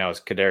quarterback right now is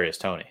Kadarius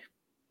Toney.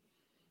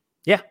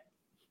 Yeah.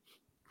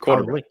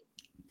 Quarterback.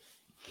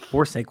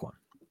 Or Saquon.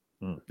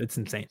 It's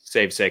insane.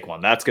 Save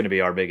Saquon. That's going to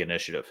be our big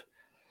initiative.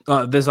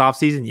 This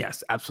offseason,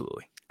 yes,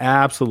 absolutely.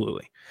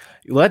 Absolutely.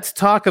 Let's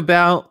talk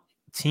about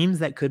teams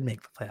that could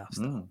make the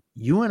playoffs.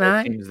 You and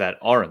I. Teams that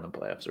are in the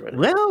playoffs already.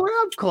 Well,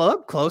 we're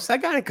up close. I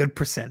got a good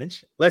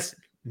percentage. Listen,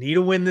 need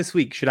a win this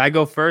week. Should I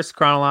go first?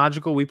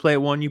 Chronological. We play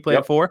at 1, you play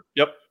at 4?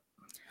 Yep.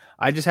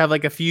 I just have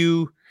a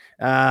few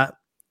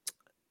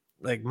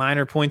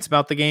minor points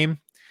about the game.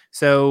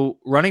 So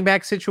running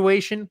back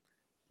situation,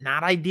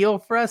 not ideal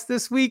for us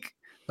this week.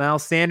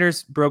 Miles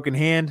Sanders, broken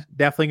hand,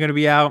 definitely going to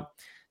be out.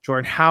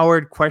 Jordan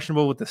Howard,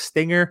 questionable with the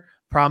stinger.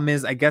 Problem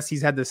is, I guess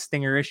he's had the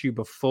stinger issue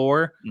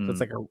before. So it's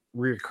like a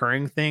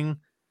recurring thing.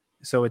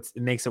 So it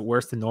makes it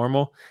worse than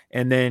normal.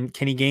 And then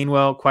Kenny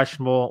Gainwell,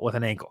 questionable with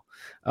an ankle.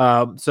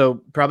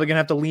 So probably going to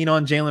have to lean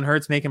on Jalen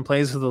Hurts making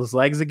plays with those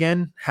legs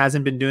again.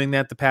 Hasn't been doing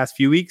that the past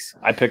few weeks.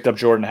 I picked up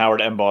Jordan Howard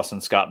and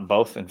Boston Scott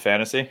both in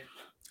fantasy.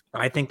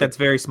 I think that's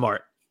very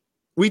smart.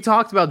 We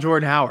talked about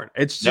Jordan Howard.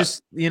 It's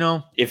just,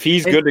 if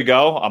he's good to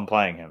go, I'm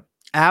playing him.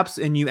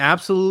 And you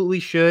absolutely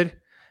should.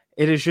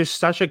 It is just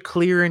such a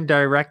clear and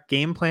direct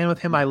game plan with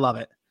him. I love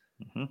it.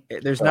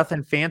 There's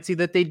nothing fancy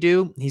that they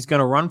do. He's going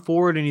to run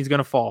forward and he's going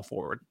to fall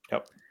forward.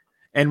 Yep.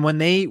 And when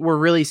they were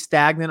really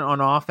stagnant on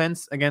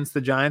offense against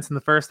the Giants in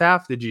the first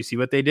half, did you see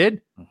what they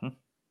did?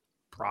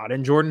 Brought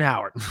in Jordan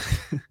Howard.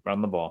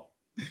 Run the ball.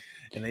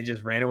 And they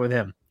just ran it with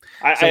him.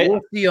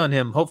 We'll see on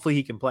him. Hopefully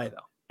he can play,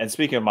 though. And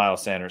speaking of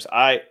Miles Sanders,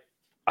 I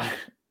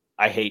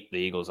hate the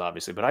Eagles,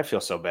 obviously, but I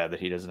feel so bad that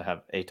he doesn't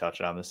have a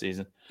touchdown this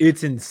season.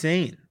 It's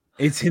insane.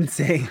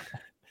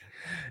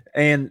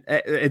 And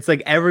it's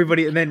like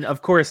everybody, and then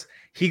of course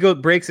he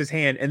breaks his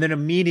hand, and then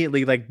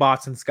immediately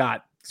Boston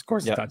Scott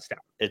scores a touchdown.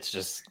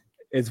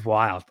 It's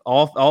wild.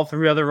 All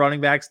 3 other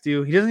running backs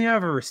do. He doesn't even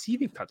have a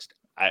receiving touchdown.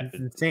 It's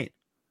insane.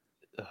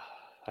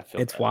 I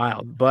feel it's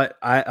wild, but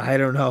I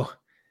don't know.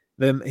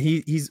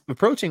 He's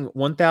approaching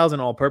 1,000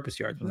 all-purpose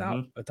yards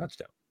without a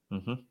touchdown.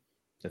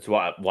 It's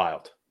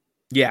wild.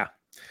 Yeah.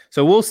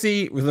 So we'll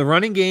see. The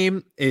running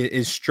game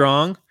is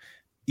strong,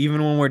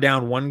 even when we're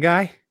down one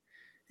guy.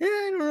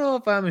 I don't know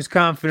if I'm as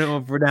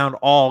confident if we're down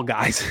all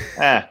guys.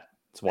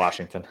 It's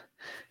Washington.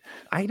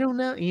 I don't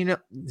know.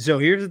 So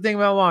here's the thing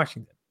about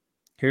Washington.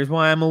 Here's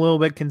why I'm a little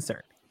bit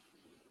concerned.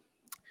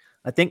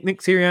 I think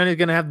Nick Sirianni is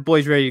going to have the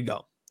boys ready to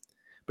go,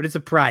 but it's a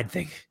pride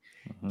thing.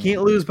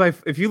 Can't lose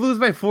if you lose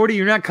by 40,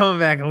 you're not coming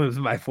back and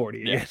losing by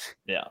 40 again.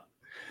 Yeah.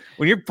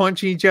 When you're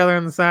punching each other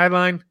on the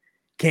sideline,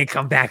 can't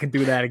come back and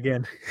do that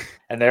again.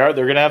 And they're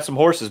going to have some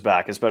horses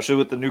back, especially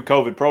with the new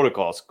COVID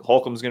protocols.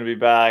 Holcomb's going to be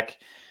back.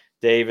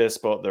 Davis,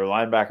 both their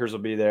linebackers will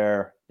be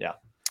there. Yeah.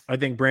 I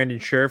think Brandon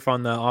Scherf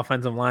on the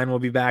offensive line will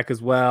be back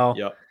as well.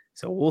 Yep.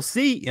 So we'll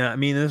see.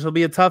 This will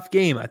be a tough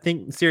game. I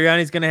think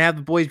Sirianni's going to have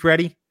the boys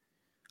ready.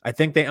 I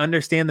think they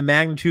understand the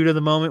magnitude of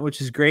the moment,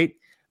 which is great.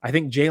 I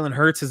think Jalen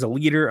Hurts as a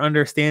leader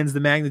understands the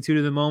magnitude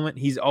of the moment.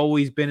 He's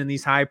always been in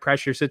these high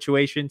pressure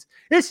situations.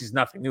 This is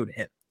nothing new to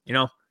him.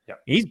 Yeah.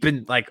 He's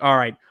been like, all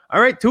right,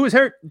 Tua's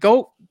hurt.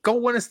 Go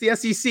win us the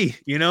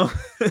SEC,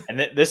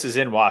 And this is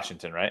in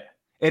Washington, right?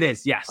 It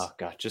is, yes. Oh,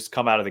 God, just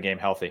come out of the game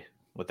healthy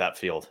with that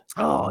field.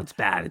 Oh, it's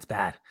bad. It's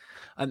bad.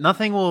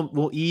 Nothing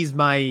will ease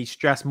my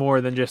stress more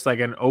than just like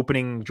an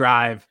opening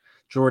drive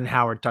Jordan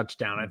Howard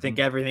touchdown. I think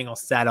everything will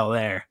settle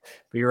there.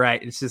 But you're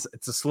right. It's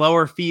a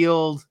slower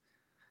field.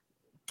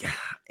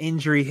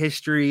 Injury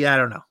history. I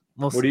don't know.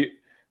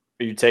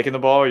 Are you taking the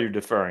ball or are you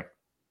deferring?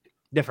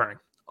 Deferring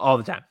all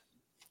the time.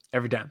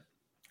 Every time.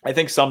 I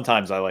think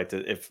sometimes I like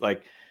to,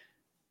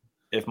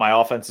 if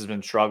my offense has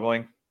been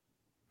struggling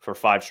for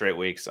 5 straight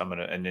weeks, and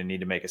I need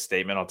to make a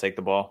statement, I'll take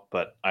the ball,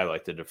 but I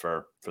like to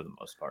defer for the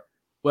most part.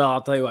 Well,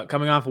 I'll tell you what,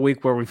 coming off a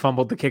week where we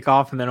fumbled the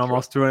kickoff and then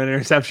almost threw an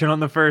interception on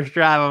the first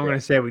drive, I'm going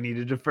to say we need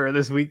to defer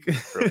this week.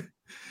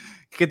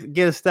 Get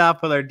a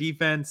stop with our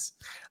defense.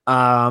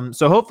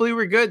 So hopefully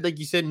we're good. Like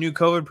you said, new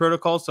COVID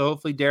protocol. So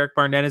hopefully Derek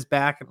Barnett is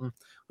back.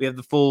 We have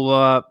the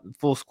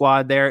full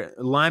squad there.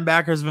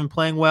 Linebackers have been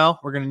playing well.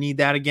 We're going to need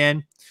that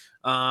again.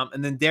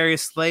 And then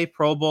Darius Slay,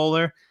 Pro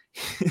Bowler.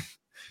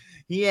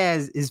 He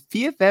has his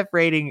PFF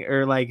rating,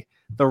 or like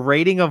the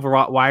rating of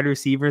wide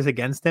receivers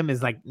against him,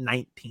 is like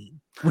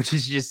 19, which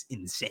is just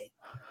insane.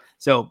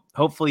 So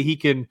hopefully he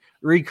can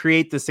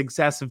recreate the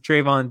success of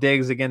Trayvon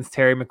Diggs against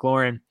Terry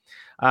McLaurin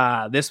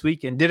this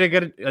week, and did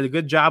a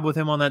good job with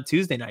him on that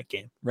Tuesday night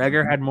game.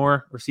 Reagor had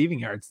more receiving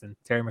yards than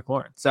Terry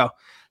McLaurin. So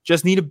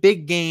just need a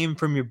big game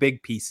from your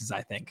big pieces,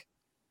 I think.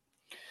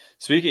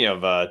 Speaking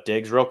of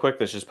Diggs, real quick,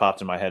 this just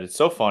popped in my head. It's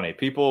so funny.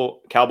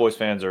 Cowboys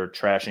fans are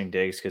trashing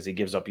Diggs because he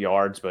gives up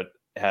yards, but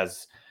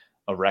has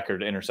a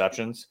record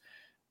interceptions.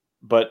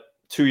 But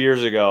 2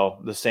 years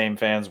ago, the same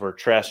fans were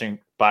trashing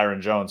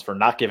Byron Jones for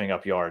not giving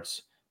up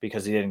yards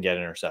because he didn't get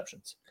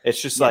interceptions.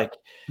 It's just like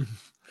it's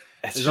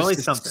There's just always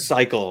a something.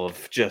 cycle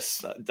of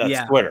just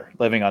that's Twitter,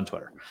 living on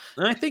Twitter.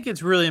 And I think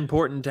it's really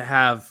important to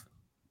have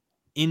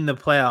in the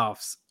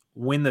playoffs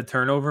win the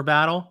turnover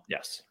battle.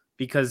 Yes,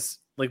 because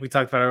like we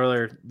talked about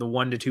earlier, the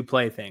 1-2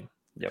 play thing.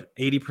 Yep.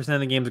 80% of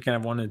the games are going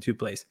to have 1-2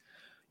 plays.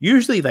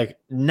 Usually like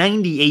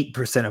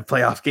 98% of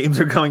playoff games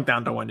are going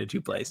down to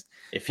 1-2 plays.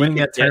 If winning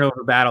that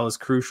turnover battle is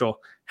crucial.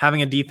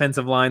 Having a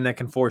defensive line that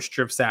can force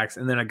strip sacks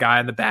and then a guy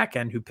on the back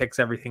end who picks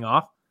everything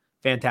off.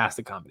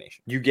 Fantastic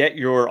combination. You get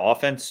your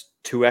offense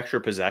 2 extra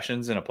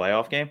possessions in a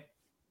playoff game.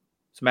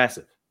 It's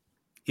massive.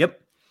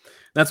 Yep.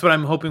 That's what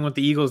I'm hoping with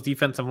the Eagles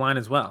defensive line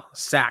as well.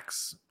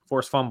 Sacks,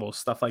 forced fumbles,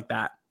 stuff like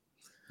that.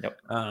 Yep.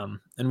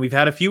 And we've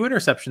had a few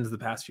interceptions the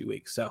past few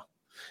weeks. So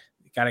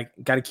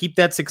gotta keep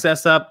that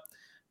success up.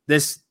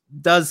 This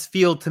does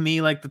feel to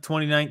me like the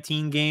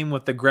 2019 game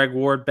with the Greg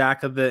Ward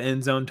back of the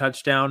end zone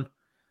touchdown.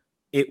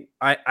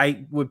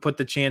 I would put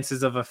the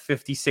chances of a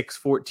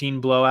 56-14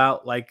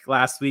 blowout like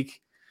last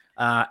week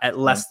at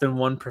less than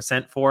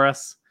 1% for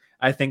us.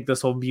 I think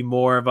this will be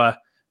more of a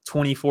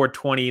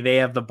 24-20. They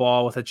have the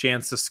ball with a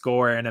chance to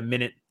score in a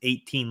minute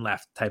 18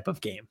 left type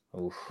of game.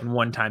 Oof. And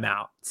one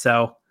timeout.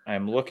 So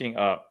I'm looking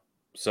up.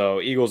 So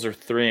Eagles are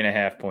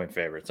 3.5-point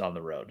favorites on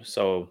the road.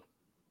 So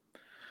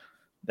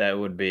that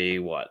would be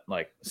what,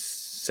 like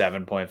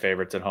 7-point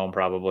favorites at home,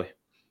 probably.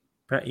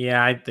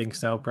 Yeah, I think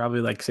so. Probably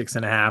like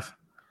 6.5.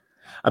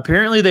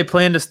 Apparently, they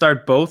plan to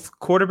start both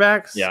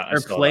quarterbacks. Yeah, or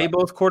play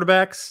both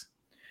quarterbacks.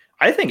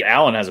 I think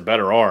Allen has a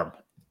better arm.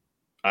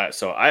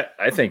 So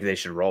I think they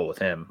should roll with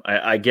him.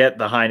 I get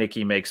the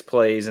Heineke makes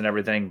plays and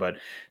everything, but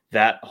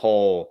that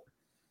whole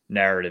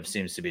narrative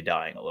seems to be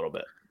dying a little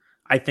bit.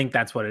 I think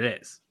that's what it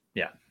is.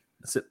 Yeah.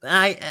 So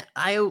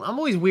I'm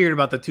always weird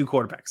about the 2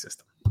 quarterback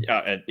system.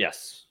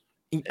 Yes.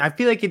 I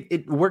feel like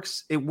it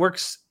works. It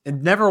works. It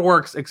never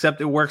works except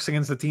it works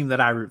against the team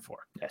that I root for.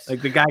 Yes.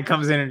 Like the guy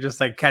comes in and just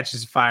like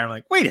catches fire. I'm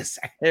like, wait a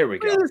second. There we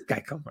go. Where did this guy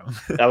come from?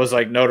 That was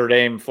like Notre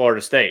Dame, Florida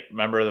State.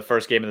 Remember the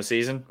first game of the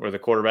season where the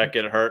quarterback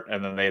get hurt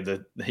and then they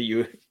had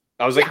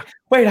I was like,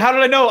 wait, how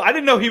did I know? I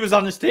didn't know he was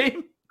on this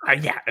team.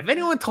 Yeah. If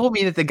anyone told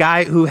me that the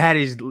guy who had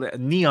his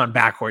knee on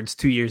backwards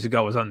 2 years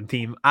ago was on the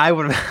team, I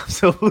would have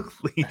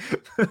absolutely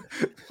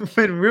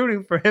been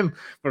rooting for him,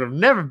 but I've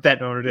never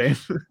bet Notre Dame.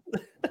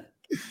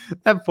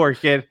 That poor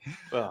kid.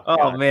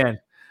 Oh man.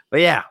 But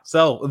yeah,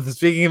 so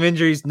speaking of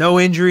injuries, no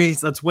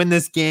injuries. Let's win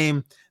this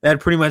game. That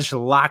pretty much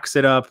locks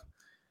it up.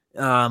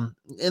 And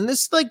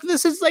this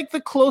is like the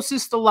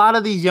closest a lot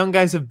of these young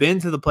guys have been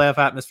to the playoff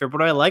atmosphere.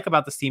 But what I like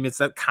about this team is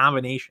that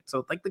combination.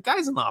 So like the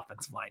guys in the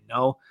offensive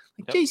line,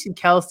 Jason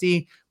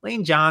Kelce,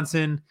 Lane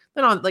Johnson,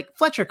 then on like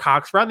Fletcher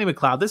Cox, Rodney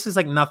McLeod. This is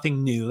like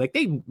nothing new. Like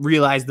they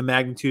realize the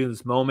magnitude of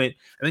this moment.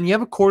 And then you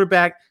have a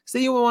quarterback, say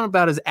you want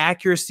about his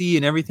accuracy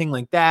and everything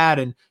like that,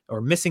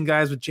 or missing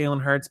guys with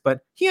Jalen Hurts,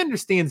 but he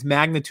understands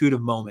magnitude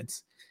of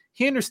moments.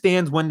 He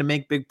understands when to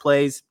make big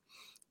plays.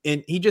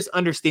 And he just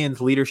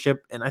understands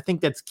leadership. And I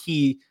think that's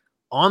key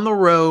on the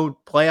road,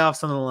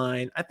 playoffs on the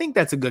line. I think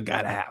that's a good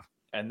guy to have.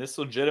 And this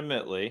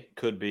legitimately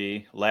could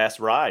be last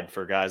ride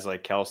for guys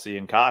like Kelce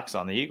and Cox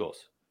on the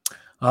Eagles.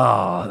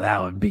 Oh,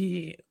 that would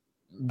be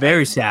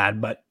very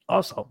sad, but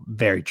also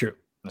very true.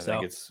 I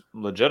think it's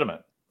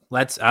legitimate.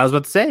 I was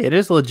about to say it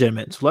is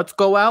legitimate. So let's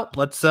go out.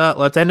 Let's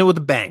end it with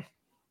a bang.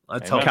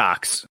 Let's hope.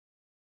 Cox.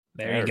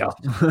 There you go.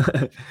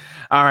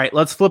 All right,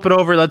 let's flip it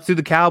over. Let's do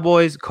the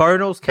Cowboys,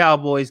 Cardinals,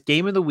 Cowboys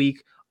game of the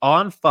week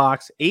on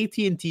Fox,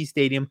 AT&T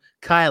Stadium.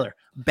 Kyler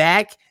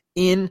back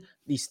in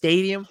the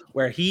stadium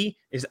where he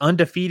is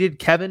undefeated.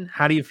 Kevin,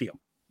 how do you feel?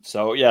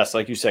 So, yes,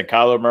 like you said,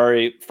 Kyler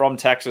Murray from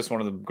Texas,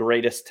 one of the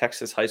greatest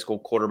Texas high school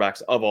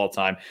quarterbacks of all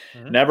time.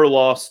 Mm-hmm. Never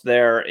lost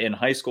there in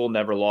high school,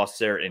 never lost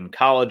there in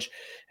college,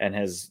 and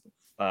has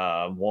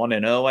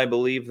 1-0, I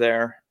believe,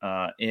 there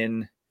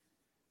in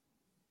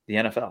the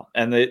NFL.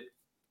 And the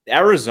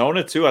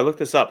Arizona, too, I looked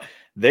this up.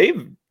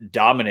 They've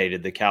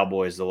dominated the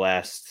Cowboys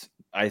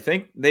I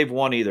think they've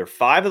won either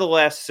 5 of the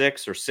last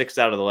 6 or 6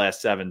 out of the last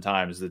 7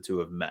 times the two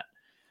have met,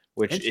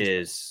 which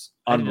is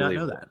unbelievable. I did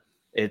not know that.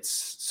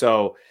 It's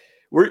so...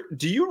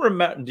 Do you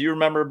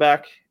remember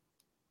back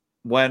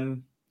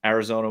when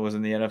Arizona was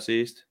in the NFC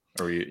East?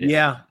 Or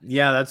yeah,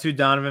 that's who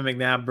Donovan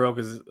McNabb broke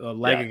his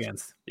leg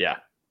against. Yeah.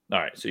 All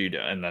right, so you do,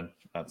 and then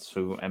that's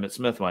who Emmitt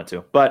Smith went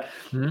to. But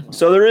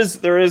so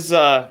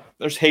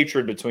there's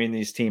hatred between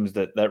these teams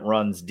that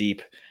runs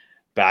deep.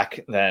 Back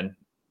then,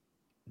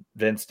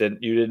 Vince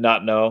you did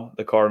not know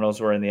the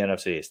Cardinals were in the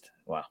NFC East.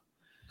 Wow,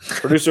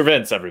 producer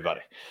Vince, everybody.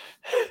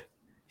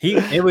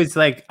 It was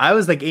like I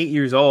was like 8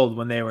 years old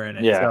when they were in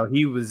it. Yeah. So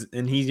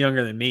he's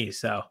younger than me.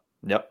 So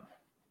yep.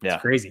 Yeah.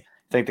 It's crazy.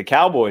 I think the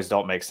Cowboys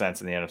don't make sense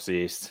in the NFC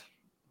East.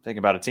 Think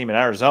about a team in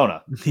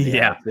Arizona.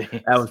 Yeah.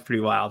 That was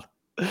pretty wild.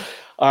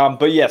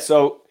 But yeah,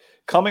 so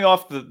coming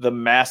off the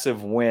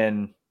massive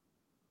win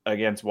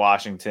against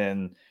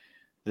Washington,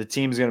 the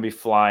team's going to be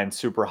flying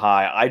super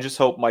high. I just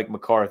hope Mike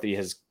McCarthy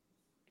has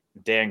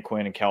Dan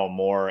Quinn and Kellen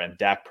Moore and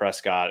Dak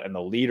Prescott and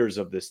the leaders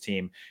of this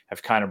team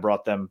have kind of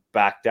brought them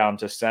back down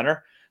to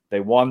center. They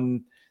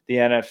won the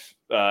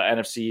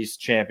NFC East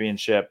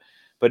championship,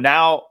 but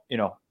now,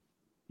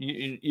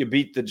 you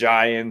beat the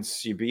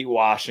Giants, you beat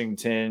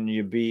Washington,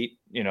 you beat,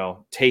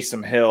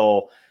 Taysom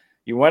Hill.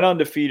 You went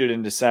undefeated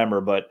in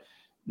December, but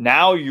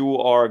now you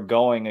are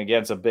going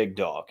against a big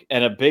dog,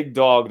 and a big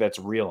dog that's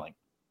reeling,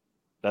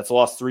 that's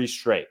lost 3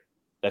 straight,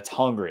 that's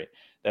hungry,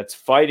 that's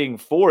fighting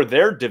for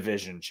their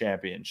division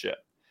championship.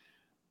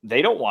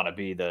 They don't want to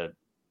be the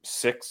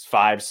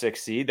 5-6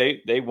 seed.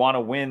 They want to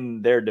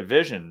win their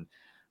division.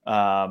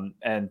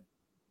 And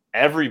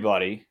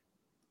everybody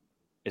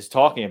is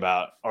talking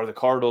about, are the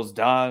Cardinals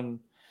done?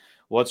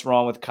 What's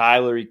wrong with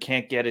Kyler? He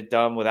can't get it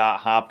done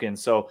without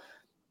Hopkins. So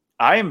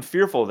I am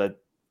fearful that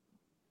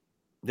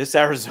this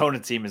Arizona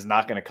team is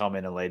not going to come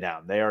in and lay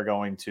down. They are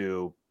going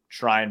to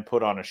try and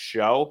put on a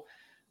show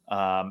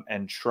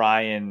and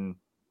try and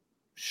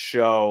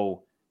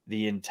show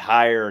the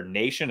entire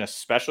nation,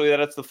 especially that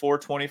it's the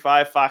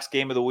 4:25 Fox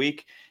game of the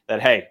week,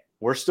 that, hey,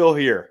 we're still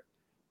here.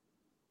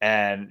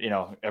 And,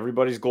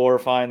 everybody's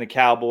glorifying the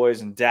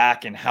Cowboys and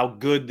Dak and how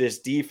good this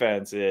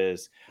defense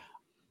is.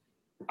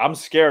 I'm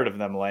scared of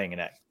them laying an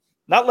egg.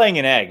 Not laying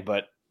an egg,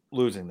 but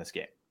losing this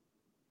game.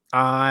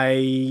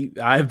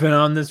 I've been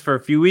on this for a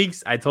few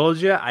weeks. I told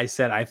you, I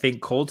said, I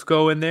think Colts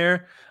go in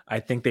there.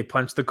 I think they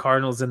punch the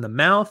Cardinals in the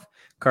mouth.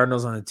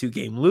 Cardinals on a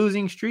 2-game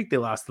losing streak. They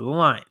lost to the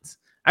Lions.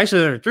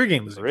 Actually, they're a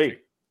 3-game losing streak.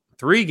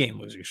 3-game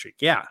losing streak,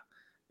 yeah.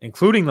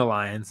 Including the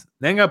Lions.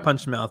 Then got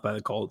punched in the mouth by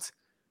the Colts.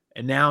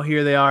 And now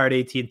here they are at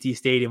AT&T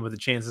Stadium with a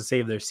chance to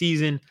save their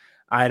season.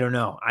 I don't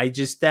know. I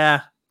just,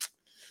 I've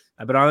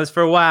been on this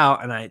for a while,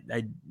 and I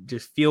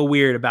just feel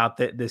weird about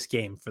this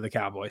game for the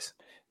Cowboys.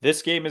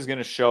 This game is going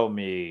to show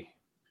me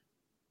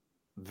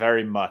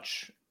very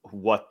much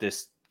what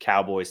this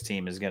Cowboys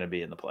team is going to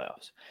be in the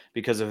playoffs.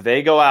 Because if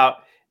they go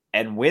out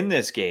and win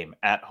this game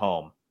at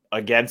home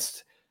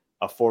against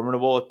a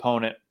formidable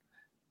opponent,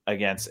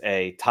 against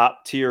a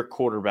top-tier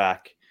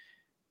quarterback,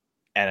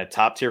 and a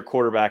top-tier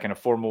quarterback and a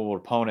formidable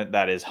opponent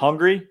that is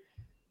hungry,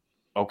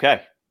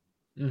 okay.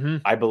 Mm-hmm.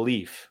 I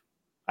believe.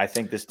 I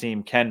think this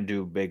team can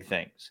do big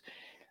things.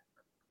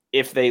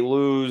 If they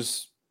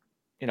lose,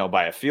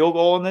 by a field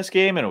goal in this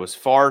game, and it was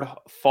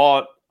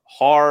fought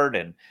hard,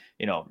 and,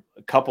 a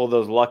couple of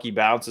those lucky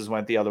bounces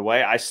went the other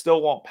way, I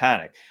still won't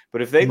panic.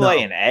 But if they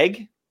lay an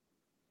egg,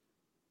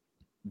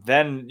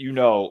 then,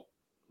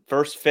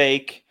 First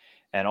Fake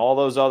and all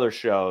those other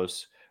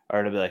shows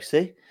are to be like,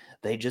 see,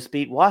 they just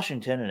beat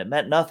Washington and it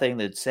meant nothing.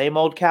 The same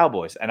old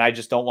Cowboys. And I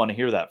just don't want to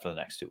hear that for the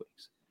next 2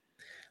 weeks.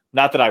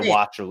 Not that I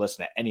watch or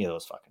listen to any of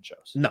those fucking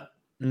shows.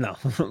 No.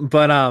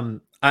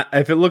 But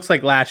if it looks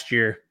like last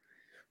year,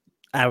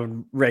 I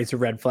would raise a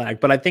red flag.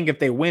 But I think if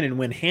they win and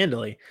win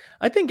handily,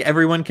 I think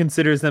everyone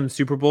considers them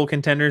Super Bowl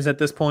contenders at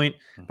this point.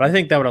 Mm-hmm. But I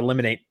think that would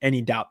eliminate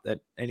any doubt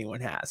that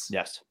anyone has.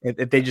 Yes.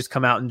 If they just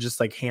come out and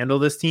just handle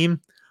this team.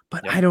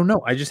 But I don't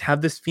know. I just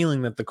have this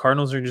feeling that the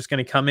Cardinals are just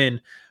going to come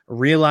in,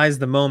 realize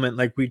the moment,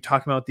 like we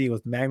talked about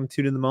the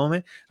magnitude of the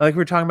moment, like we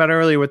were talking about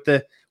earlier with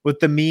the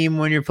meme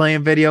when you're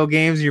playing video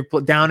games, you're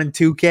down in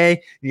 2K,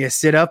 and you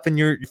sit up and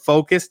you're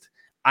focused.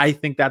 I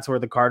think that's where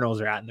the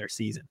Cardinals are at in their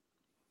season.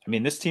 I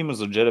mean, this team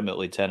was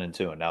legitimately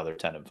 10-2, and now they're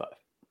 10-5.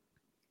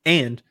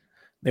 And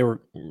it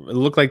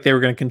looked like they were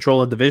going to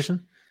control a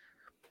division.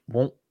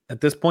 won't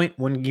at this point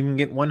wouldn't even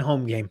get one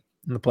home game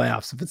in the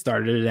playoffs if it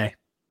started today.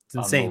 It's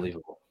insane.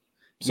 Unbelievable.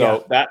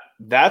 So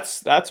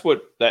that's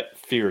what that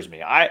fears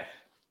me.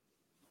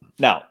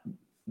 Now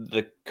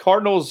the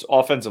Cardinals'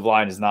 offensive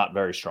line is not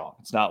very strong.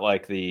 It's not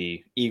like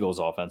the Eagles'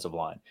 offensive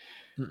line.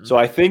 Mm-mm. So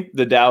I think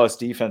the Dallas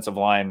defensive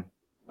line,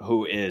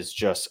 who is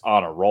just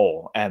on a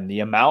roll, and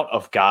the amount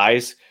of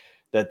guys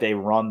that they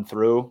run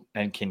through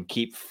and can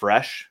keep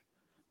fresh,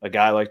 a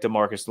guy like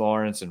DeMarcus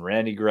Lawrence and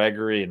Randy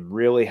Gregory, and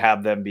really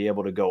have them be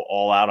able to go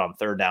all out on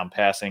third down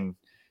passing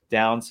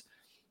downs,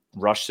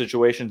 rush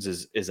situations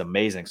is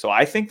amazing. So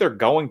I think they're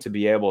going to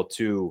be able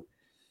to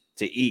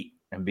eat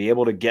and be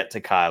able to get to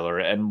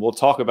Kyler. And we'll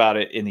talk about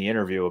it in the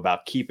interview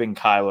about keeping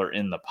Kyler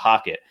in the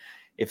pocket.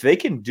 If they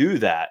can do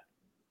that,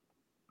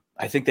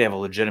 I think they have a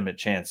legitimate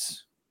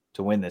chance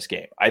to win this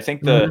game. I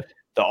think the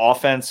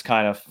offense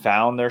kind of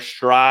found their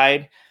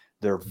stride.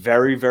 They're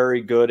very,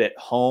 very good at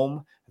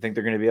home. I think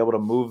they're going to be able to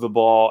move the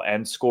ball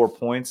and score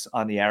points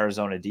on the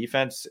Arizona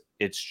defense.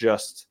 It's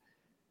just,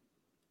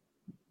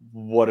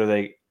 are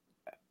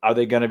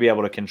they going to be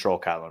able to control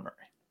Kyler Murray?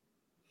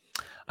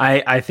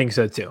 I think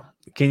so too.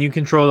 Can you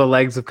control the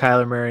legs of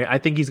Kyler Murray? I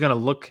think he's going to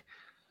look.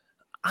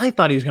 I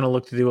thought he was going to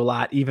look to do a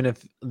lot, even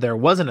if there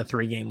wasn't a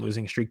 3-game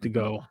losing streak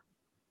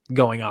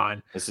going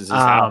on. This is his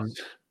house.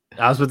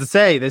 I was about to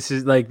say, this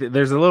is like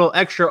there's a little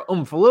extra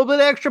oomph, a little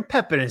bit extra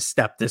pep in his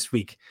step this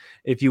week,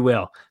 if you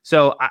will.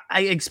 So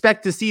I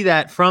expect to see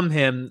that from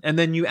him. And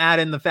then you add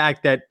in the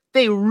fact that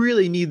they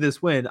really need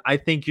this win. I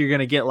think you're going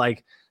to get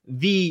like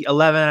the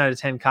 11 out of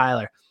 10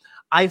 Kyler.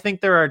 I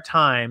think there are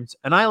times,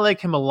 and I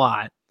like him a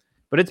lot,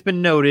 but it's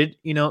been noted,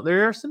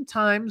 there are some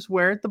times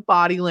where the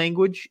body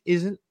language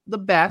isn't the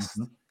best.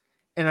 Mm-hmm.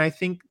 And I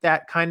think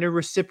that kind of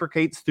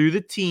reciprocates through the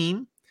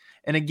team.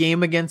 In a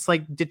game against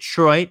like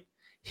Detroit,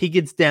 he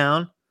gets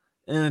down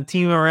and the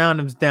team around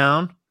him's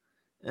down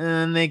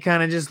and they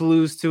kind of just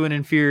lose to an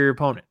inferior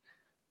opponent.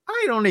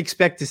 I don't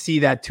expect to see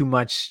that too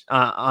much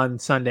on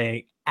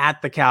Sunday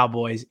at the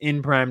Cowboys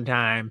in prime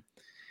time.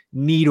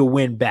 Need a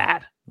win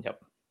bad.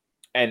 Yep.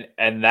 And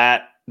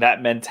that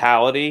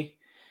mentality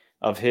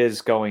of his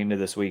going into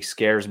this week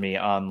scares me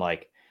on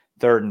like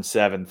 3rd and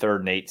 7, 3rd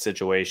and 8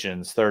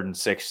 situations, 3rd and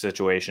 6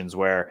 situations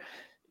where,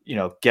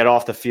 get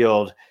off the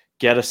field,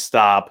 get a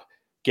stop,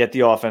 get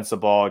the offense the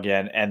ball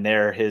again, and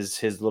there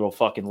his little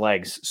fucking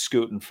legs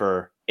scooting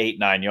for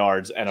 8-9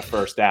 yards and a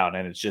first down,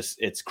 and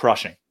it's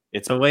crushing.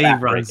 It's the way he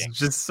runs. It's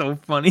just so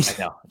funny.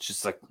 I know. It's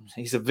just like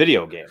he's a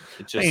video game.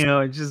 It's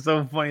just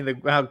so funny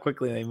how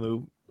quickly they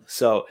move.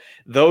 So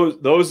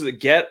those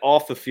that get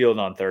off the field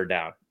on 3rd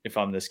down, if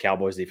I'm this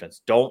Cowboys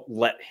defense, don't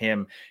let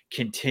him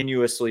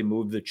continuously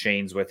move the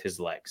chains with his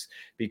legs,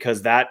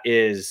 because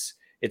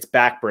it's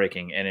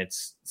backbreaking and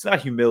it's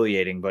not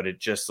humiliating, but it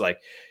just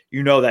like,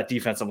 that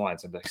defensive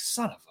line's like,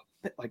 son of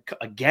a bit, like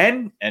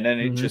again. And then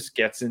it just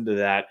gets into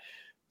that.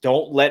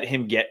 Don't let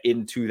him get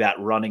into that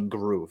running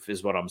groove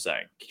is what I'm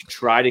saying.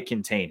 Try to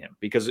contain him,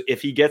 because if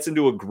he gets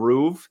into a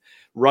groove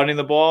running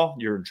the ball,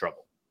 you're in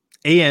trouble.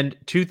 And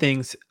 2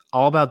 things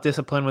all about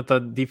discipline with the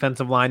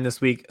defensive line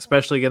this week,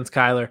 especially against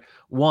Kyler.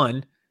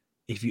 1,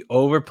 if you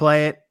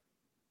overplay it,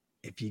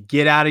 if you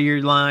get out of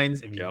your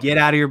lines, if you get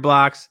out of your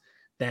blocks,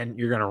 then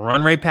you're going to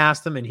run right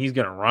past him and he's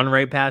going to run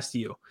right past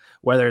you.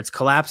 Whether it's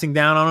collapsing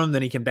down on him,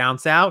 then he can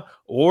bounce out,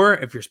 or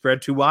if you're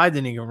spread too wide,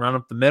 then he can run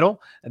up the middle.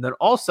 And then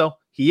also,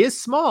 he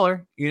is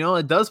smaller.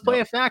 It does play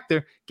a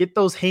factor. Get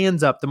those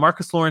hands up.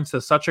 DeMarcus Lawrence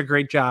does such a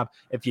great job.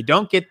 If you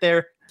don't get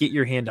there, get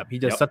your hand up. He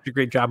does such a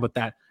great job with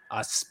that,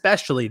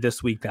 especially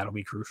this week. That'll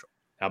be crucial.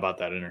 How about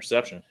that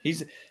interception?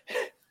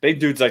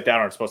 Big dudes like that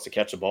aren't supposed to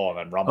catch the ball and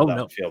then rumble down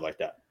the field like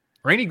that.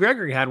 Randy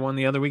Gregory had one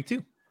the other week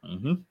too.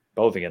 Mm-hmm.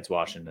 Both against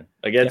Washington,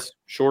 against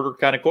shorter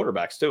kind of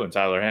quarterbacks too, and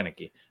Tyler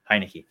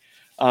Heineke.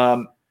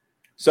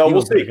 So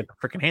we'll see. Get the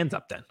freaking hands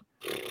up then.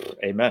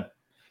 Amen.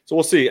 So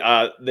we'll see.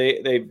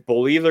 They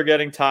believe they're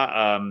getting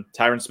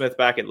Tyron Smith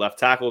back at left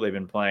tackle. They've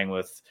been playing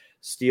with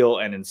Steele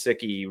and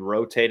Nsekhe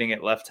rotating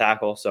at left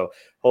tackle. So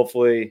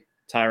hopefully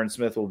Tyron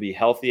Smith will be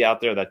healthy out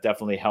there. That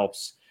definitely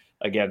helps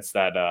against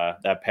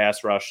that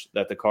pass rush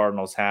that the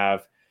Cardinals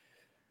have.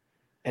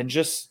 And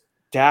just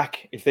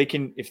Dak, if they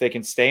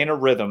can stay in a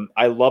rhythm.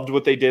 I loved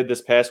what they did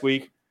this past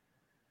week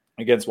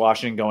against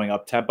Washington, going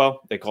up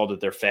tempo. They called it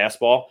their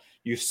fastball.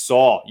 You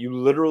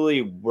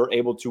literally were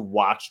able to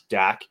watch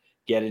Dak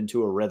get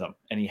into a rhythm,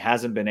 and he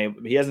hasn't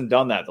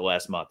done that the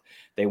last month.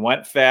 They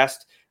went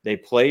fast. They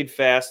played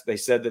fast. They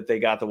said that they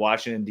got the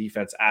Washington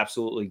defense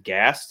absolutely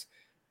gassed.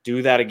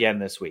 Do that again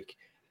this week.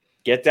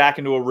 Get Dak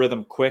into a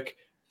rhythm quick,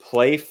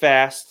 play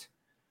fast,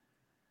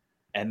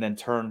 and then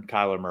turn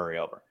Kyler Murray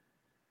over.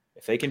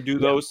 If they can do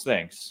those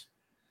things,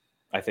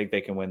 I think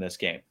they can win this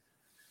game.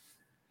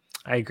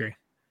 I agree.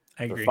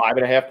 They're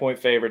 5.5-point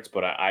favorites,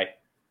 but I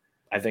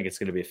think it's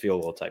going to be a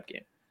field goal type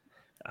game.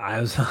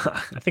 I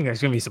think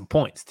there's going to be some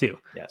points too.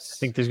 Yes. I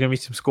think there's going to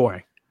be some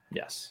scoring.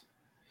 Yes.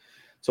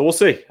 So we'll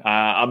see.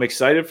 I'm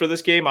excited for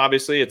this game.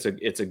 Obviously, it's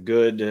a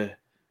good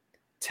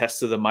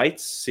test of the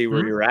mites. See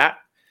where you're at.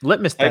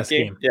 Litmus test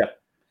game. Yeah.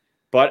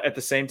 But at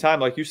the same time,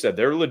 like you said,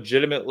 they're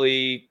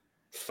legitimately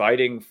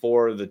fighting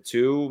for the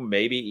 2,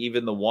 maybe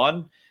even the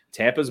 1.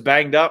 Tampa's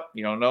banged up.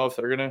 You don't know if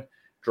they're going to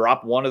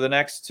drop one of the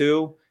next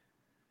 2.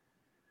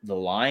 The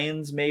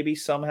Lions maybe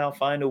somehow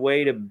find a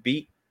way to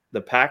beat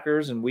the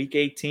Packers in week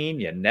 18.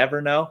 You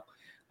never know.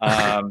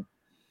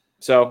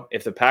 So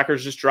if the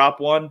Packers just drop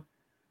one,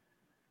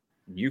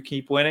 you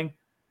keep winning.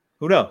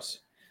 Who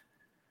knows?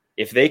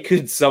 If they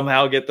could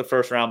somehow get the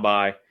first round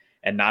bye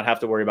and not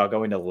have to worry about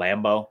going to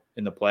Lambeau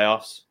in the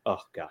playoffs, oh,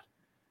 God.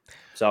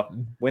 So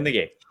win the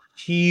game.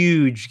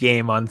 Huge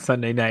game on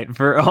Sunday night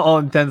for all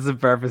intents and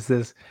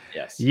purposes.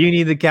 Yes. You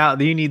need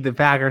the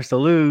Packers to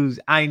lose.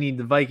 I need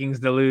the Vikings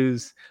to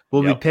lose.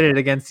 We'll be pitted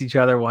against each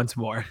other once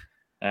more.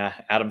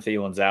 Adam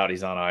Thielen's out.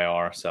 He's on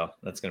IR, so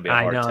that's going to be a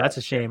hard I know. test. That's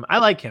a shame. I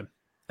like him.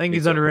 I think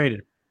he's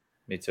underrated.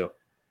 Me too.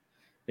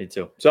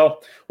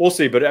 So we'll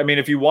see. But, I mean,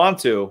 if you want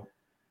to,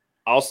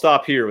 I'll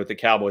stop here with the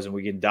Cowboys and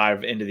we can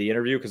dive into the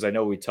interview because I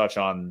know we touch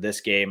on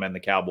this game and the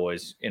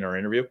Cowboys in our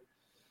interview.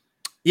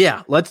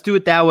 Yeah, let's do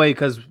it that way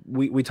because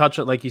we touch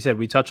it, like you said,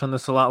 we touch on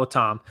this a lot with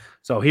Tom.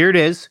 So here it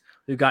is.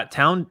 We've got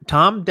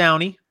Tom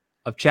Downey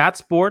of Chat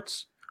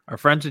Sports. Our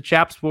friends at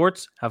Chat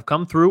Sports have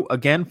come through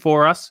again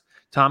for us.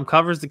 Tom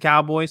covers the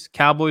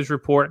Cowboys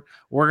report.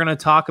 We're going to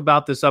talk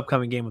about this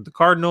upcoming game with the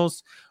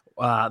Cardinals,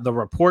 the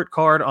report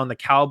card on the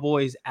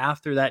Cowboys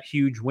after that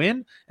huge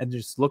win, and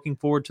just looking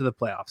forward to the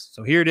playoffs.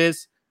 So here it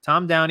is.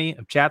 Tom Downey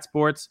of Chat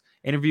Sports,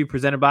 interview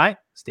presented by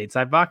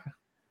Stateside Vodka.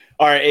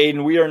 All right,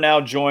 Aiden, we are now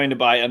joined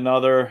by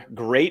another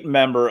great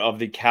member of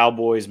the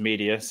Cowboys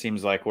media.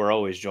 Seems like we're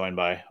always joined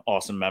by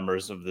awesome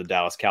members of the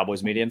Dallas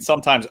Cowboys media and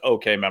sometimes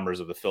okay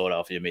members of the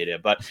Philadelphia media.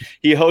 But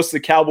he hosts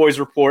the Cowboys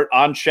Report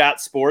on Chat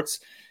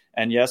Sports.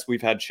 And yes,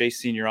 we've had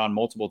Chase Sr. on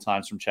multiple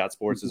times from Chat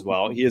Sports as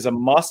well. He is a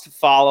must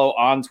follow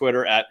on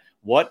Twitter at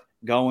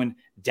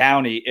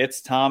WhatGoingDowney.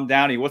 It's Tom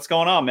Downey. What's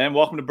going on, man?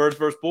 Welcome to Birds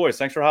vs. Boys.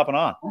 Thanks for hopping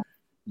on.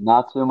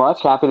 Not too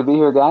much. Happy to be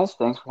here, guys.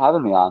 Thanks for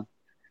having me on.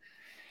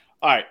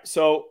 All right,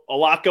 so a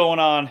lot going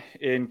on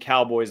in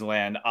Cowboys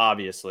land,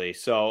 obviously.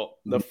 So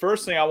the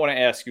first thing I want to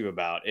ask you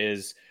about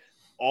is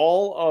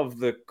all of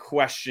the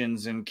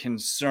questions and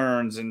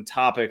concerns and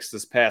topics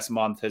this past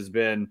month has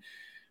been,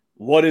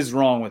 what is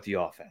wrong with the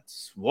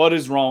offense? What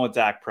is wrong with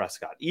Dak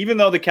Prescott? Even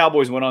though the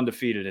Cowboys went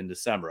undefeated in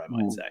December, I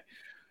might say.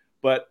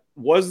 But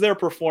was their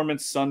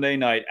performance Sunday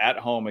night at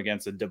home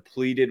against a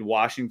depleted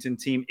Washington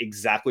team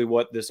exactly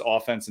what this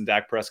offense and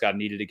Dak Prescott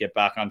needed to get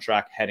back on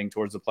track heading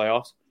towards the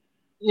playoffs?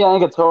 Yeah, I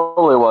think it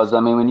totally was. I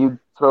mean, when you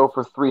throw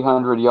for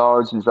 300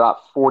 yards and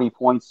drop 40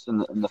 points in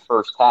the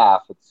first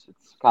half, it's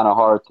kind of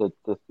hard to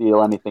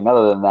feel anything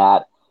other than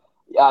that.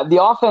 The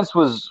offense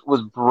was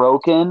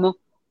broken,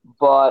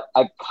 but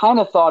I kind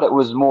of thought it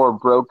was more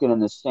broken in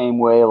the same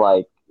way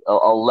like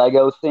a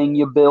Lego thing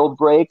you build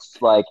breaks.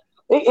 Like,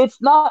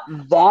 it's not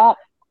that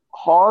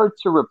hard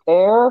to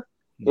repair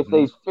if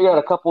they figure out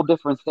a couple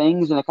different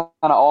things, and it kind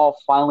of all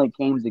finally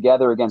came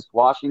together against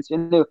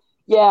Washington.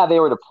 Yeah,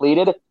 they were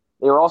depleted.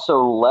 They were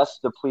also less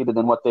depleted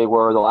than what they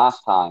were the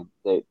last time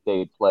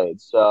they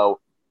played. So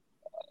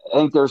I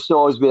think there'll still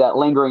always be that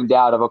lingering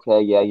doubt of,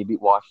 okay, yeah, you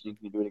beat Washington,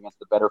 you do it against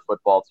a better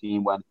football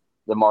team when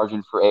the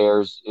margin for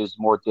errors is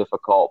more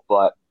difficult.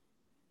 But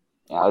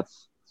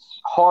it's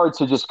hard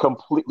to just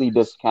completely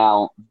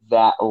discount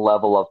that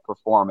level of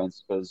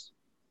performance because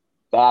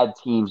bad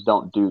teams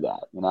don't do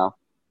that, you know?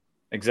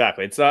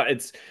 Exactly.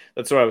 That's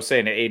what I was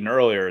saying to Aiden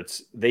earlier.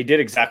 They did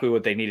exactly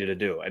what they needed to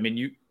do. I mean,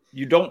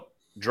 you don't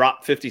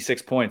drop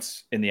 56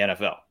 points in the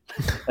NFL.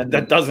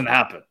 That doesn't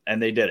happen.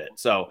 And they did it.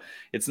 So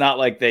it's not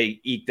like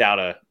they eked out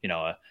a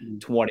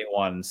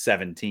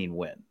 21-17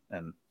 win.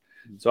 And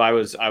so I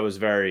was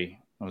very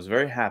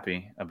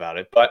happy about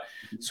it. But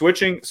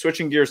switching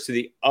gears to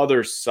the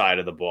other side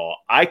of the ball,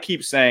 I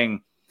keep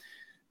saying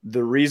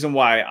the reason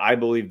why I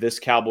believe this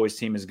Cowboys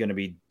team is going to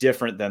be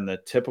different than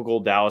the typical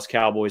Dallas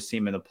Cowboys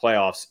team in the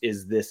playoffs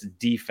is this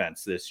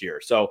defense this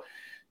year. So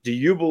do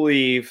you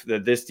believe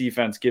that this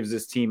defense gives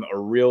this team a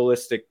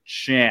realistic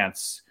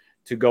chance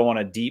to go on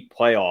a deep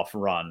playoff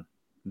run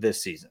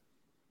this season?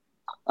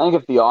 I think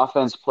if the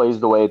offense plays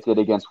the way it did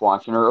against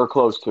Washington or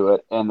close to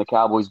it, and the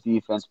Cowboys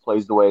defense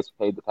plays the way it's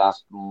played the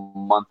past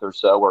month or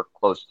so or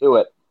close to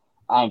it,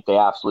 I think they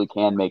absolutely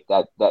can make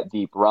that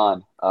deep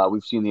run.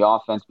 We've seen the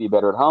offense be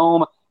better at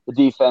home. The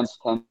defense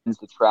tends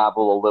to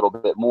travel a little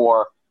bit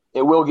more.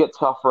 It will get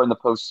tougher in the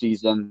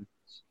postseason.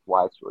 That's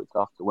why it's really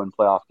tough to win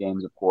playoff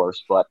games, of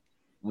course. But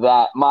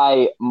what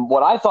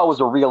I thought was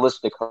a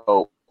realistic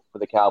hope for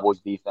the Cowboys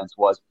defense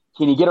was,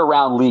 can you get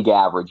around league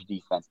average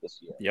defense this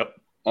year? Yep.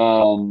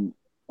 And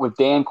with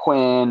Dan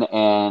Quinn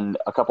and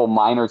a couple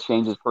minor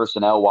changes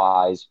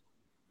personnel-wise,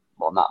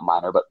 well, not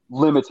minor, but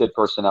limited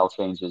personnel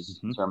changes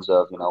in terms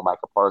of,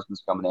 Micah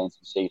Parsons coming in,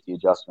 some safety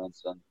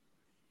adjustments, and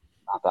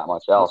not that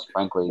much else,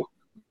 frankly.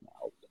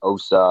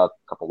 Osa, a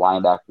couple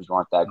linebackers who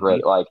aren't that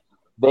great. Like,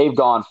 they've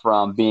gone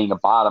from being a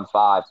bottom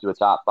 5 to a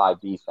top 5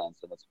 defense,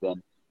 and it's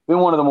been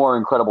one of the more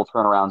incredible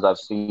turnarounds I've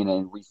seen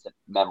in recent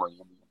memory in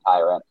the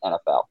entire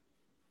NFL.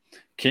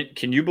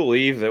 Can you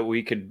believe that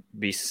we could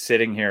be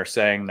sitting here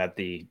saying that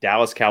the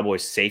Dallas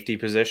Cowboys safety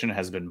position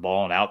has been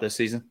balling out this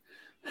season?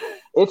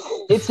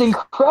 It's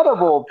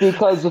incredible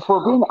because if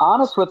we're being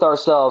honest with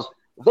ourselves,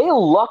 they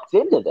lucked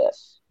into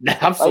this.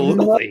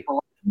 Absolutely.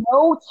 Like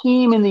no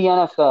team in the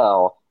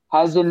NFL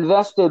has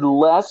invested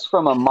less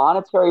from a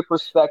monetary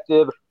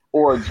perspective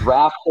or a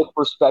draft pick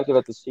perspective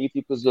at the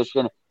safety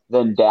position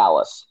than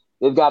Dallas.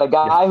 They've got a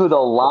guy who the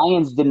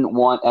Lions didn't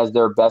want as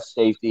their best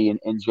safety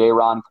in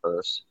Jaron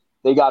Kearse.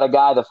 They got a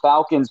guy the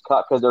Falcons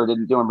cut because they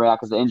didn't do him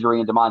because of the injury,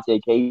 and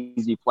Damontae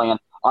Casey playing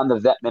on the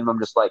vet minimum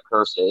just like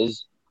Kearse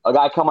is. A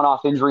guy coming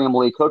off injury in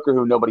Malik Hooker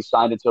who nobody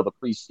signed until the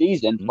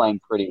preseason, playing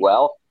pretty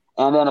well.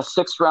 And then a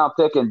 6th-round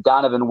pick in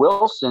Donovan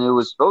Wilson, who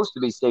was supposed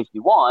to be safety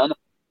one,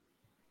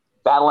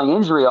 battling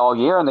injury all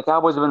year, and the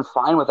Cowboys have been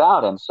fine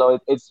without him. So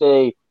it's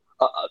a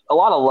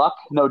lot of luck,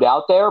 no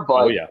doubt there,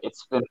 but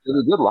it's been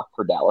really good luck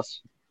for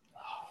Dallas.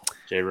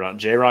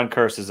 Jaron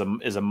Kearse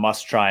is a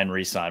must-try and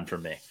re-sign for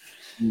me.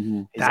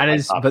 Mm-hmm.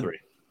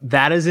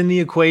 That is in the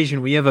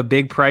equation. We have a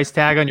big price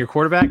tag on your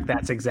quarterback.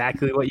 That's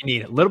exactly what you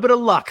need. A little bit of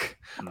luck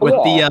with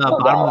the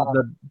bottom of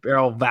the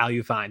barrel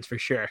value finds for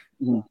sure.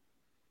 Mm-hmm.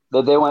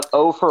 They went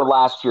 0 for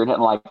last year and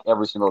hitting like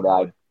every single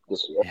guy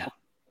this year. Yeah.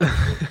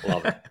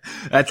 Love it.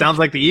 That sounds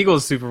like the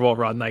Eagles Super Bowl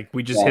run. Like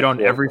we just hit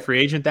on every free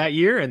agent that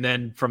year, and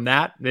then from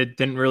that, it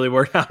didn't really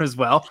work out as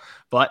well.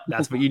 But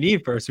that's what you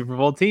need for a Super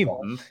Bowl team.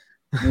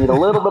 You need a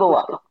little bit of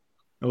luck.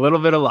 A little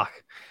bit of luck.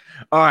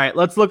 All right,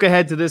 let's look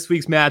ahead to this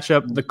week's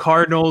matchup. The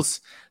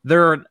Cardinals,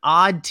 they're an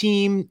odd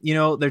team. You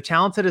know, they're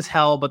talented as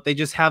hell, but they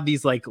just have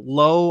these like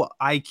low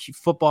IQ,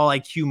 football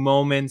IQ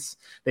moments.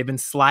 They've been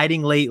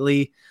sliding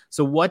lately.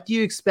 So what do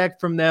you expect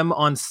from them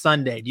on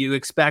Sunday? Do you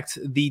expect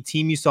the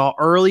team you saw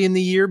early in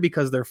the year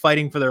because they're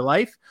fighting for their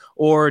life?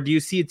 Or do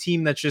you see a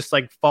team that's just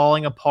like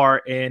falling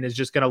apart and is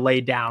just going to lay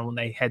down when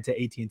they head to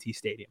AT&T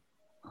Stadium?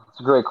 It's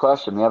a great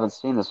question. We haven't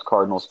seen this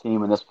Cardinals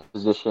team in this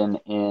position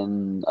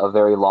in a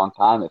very long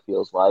time, it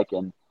feels like.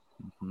 And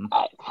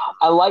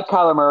I like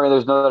Kyler Murray. I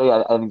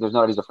think there's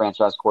nobody who's a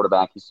franchise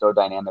quarterback. He's so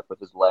dynamic with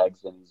his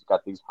legs, and he's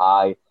got these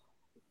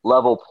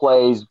high-level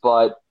plays.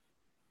 But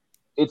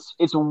it's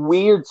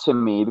weird to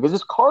me because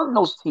this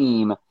Cardinals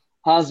team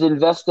has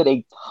invested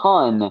a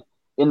ton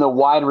in the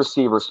wide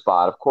receiver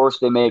spot. Of course,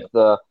 they make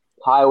the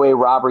highway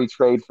robbery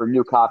trade for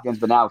Nuke Hopkins,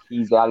 but now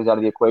he's out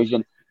of the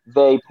equation.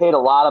 They paid a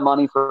lot of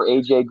money for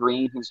A.J.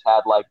 Green, who's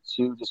had like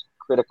 2 just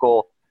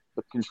critical,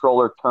 the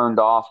controller turned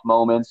off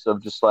moments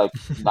of just like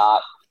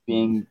not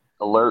being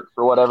alert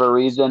for whatever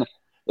reason.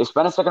 They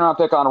spent a 2nd-round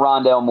pick on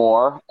Rondale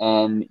Moore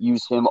and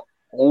use him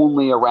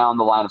only around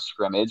the line of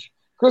scrimmage.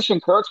 Christian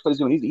Kirk's, but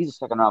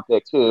he's a 2nd-round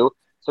pick too.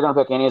 2nd-round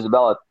pick, Andy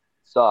Isabella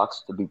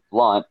sucks, to be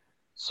blunt.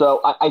 So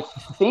I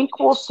think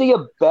we'll see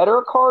a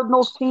better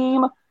Cardinals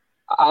team.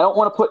 I don't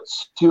want to put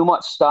too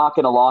much stock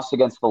in a loss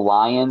against the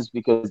Lions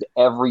because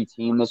every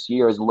team this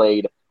year has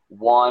laid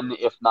one,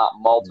 if not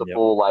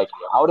multiple. Like,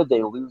 how did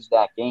they lose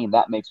that game?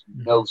 That makes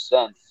no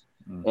sense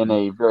in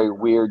a very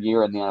weird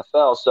year in the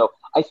NFL. So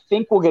I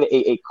think we'll get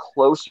a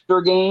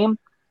closer game.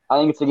 I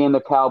think it's a game the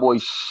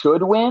Cowboys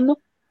should win,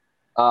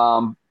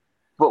 but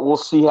we'll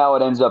see how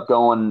it ends up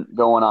going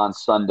on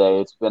Sunday.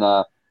 It's been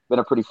a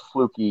pretty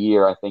fluky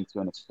year, I think,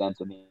 to an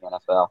extent in the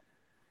NFL.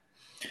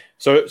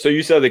 So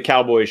you said the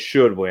Cowboys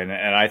should win,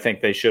 and I think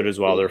they should as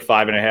well. They're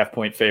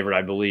 5.5-point favorite,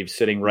 I believe,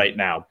 sitting right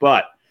now.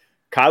 But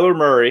Kyler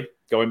Murray,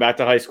 going back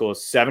to high school, is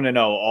 7-0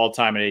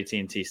 all-time at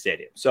AT&T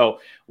Stadium. So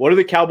what do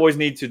the Cowboys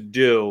need to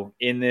do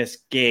in this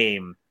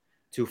game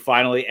to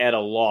finally add a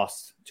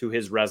loss to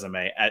his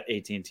resume at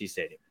AT&T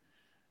Stadium?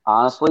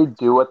 Honestly,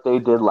 do what they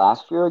did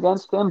last year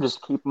against him.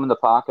 Just keep him in the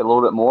pocket a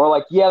little bit more.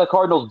 Like, the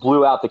Cardinals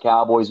blew out the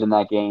Cowboys in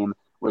that game,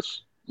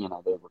 which, they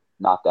were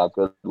not that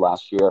good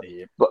last year.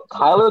 But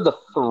Kyler, the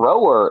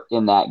thrower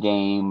in that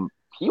game,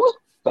 he was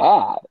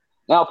bad.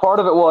 Now, part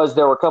of it was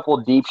there were a couple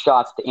of deep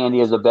shots to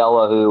Andy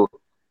Isabella who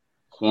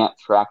can't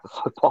track the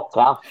football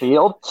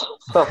downfield.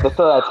 So if they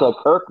throw that to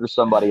Kirk or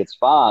somebody, it's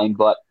fine.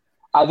 But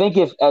I think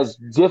if as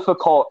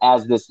difficult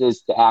as this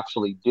is to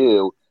actually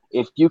do,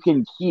 if you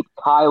can keep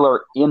Kyler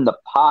in the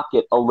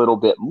pocket a little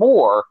bit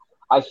more,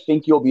 I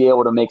think you'll be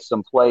able to make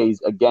some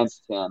plays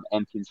against him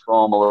and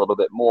control him a little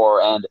bit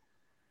more. And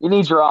you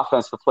need your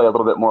offense to play a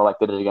little bit more like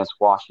they did against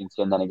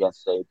Washington than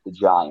against, say, the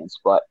Giants.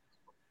 But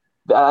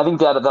I think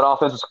that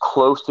offense is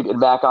close to getting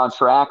back on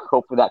track.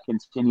 Hopefully that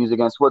continues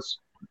against what's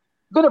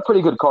been a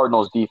pretty good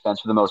Cardinals defense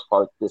for the most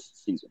part this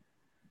season.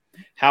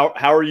 How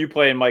are you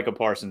playing Micah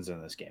Parsons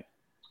in this game?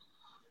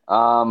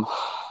 I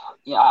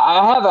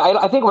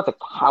think what the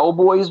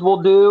Cowboys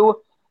will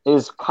do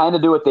is kind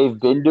of do what they've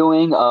been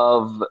doing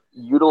of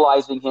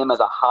utilizing him as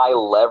a high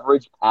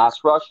leverage pass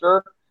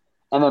rusher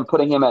and then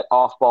putting him at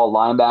off-ball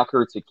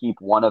linebacker to keep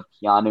one of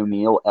Keanu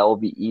Neal,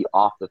 LVE,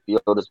 off the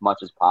field as much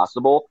as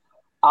possible.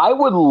 I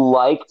would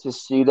like to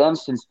see them,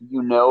 since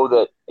you know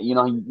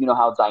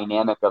how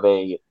dynamic of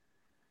a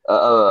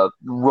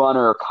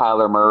runner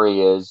Kyler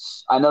Murray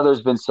is. I know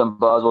there's been some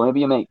buzz. Well, maybe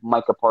you make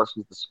Micah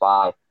Parsons the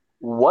spy.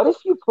 What if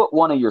you put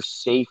one of your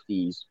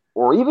safeties,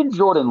 or even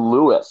Jordan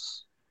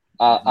Lewis,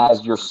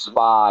 as your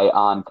spy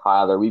on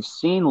Kyler? We've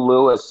seen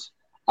Lewis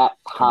at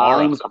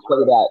times play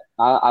that.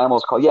 I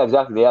almost call,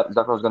 exactly what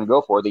I was going to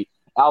go for, the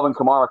Alvin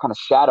Kamara kind of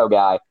shadow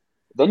guy.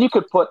 Then you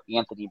could put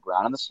Anthony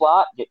Brown in the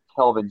slot, get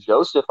Kelvin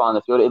Joseph on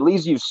the field. It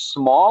leaves you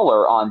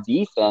smaller on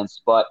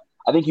defense, but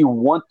I think you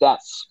want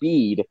that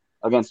speed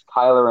against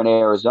Kyler in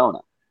Arizona.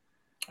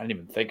 I didn't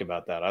even think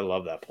about that. I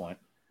love that point.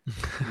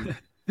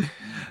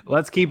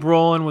 Let's keep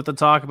rolling with the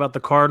talk about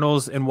the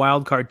Cardinals and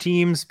wildcard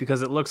teams,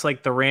 because it looks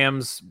like the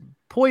Rams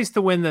poised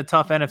to win the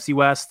tough NFC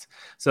West.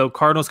 So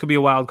Cardinals could be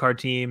a wildcard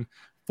team.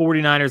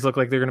 49ers look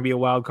like they're going to be a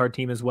wildcard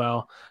team as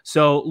well.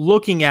 So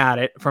looking at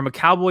it from a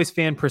Cowboys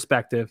fan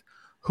perspective,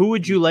 who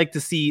would you like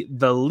to see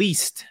the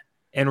least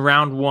in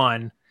round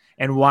one,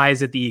 and why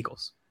is it the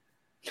Eagles?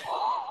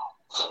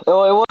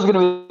 Oh, it was going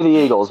to be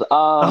the Eagles.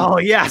 Oh,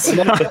 yes.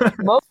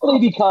 Mostly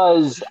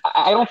because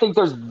I don't think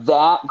there's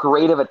that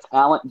great of a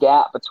talent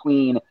gap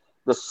between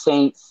the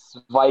Saints,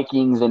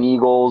 Vikings, and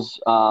Eagles.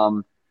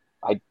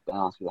 I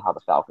don't see how the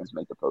Falcons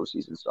make the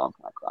postseason, so I'm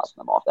kind of crossing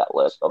them off that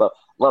list. Although,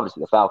 love to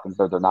see the Falcons.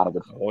 They're not a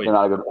good. They're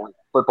not a good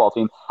football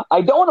team.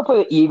 I don't want to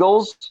play the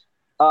Eagles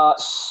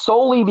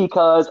solely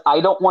because I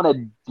don't want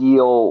to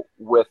deal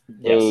with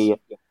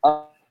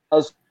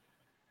as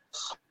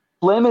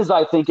slim as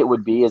I think it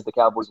would be as the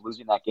Cowboys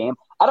losing that game.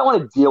 I don't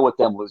want to deal with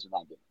them losing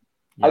that game.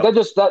 Yep.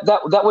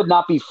 Like that would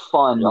not be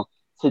fun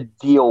to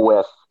deal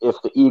with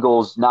if the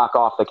Eagles knock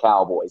off the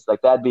Cowboys. Like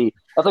that's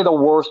like the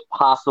worst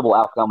possible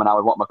outcome, and I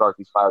would want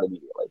McCarthy fired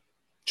immediately.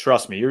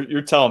 Trust me,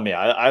 you're telling me.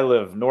 I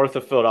live north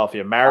of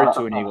Philadelphia, married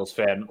to an Eagles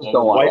fan.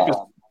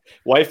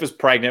 Wife is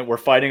pregnant. We're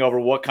fighting over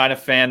what kind of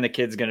fan the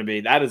kid's going to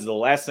be. That is the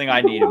last thing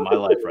I need in my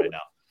life right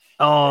now.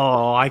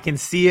 Oh, I can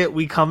see it.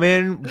 We come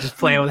in just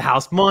playing with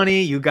house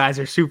money. You guys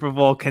are Super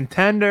Bowl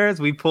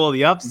contenders. We pull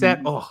the upset.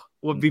 Oh,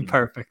 would be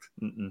perfect.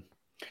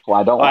 Well,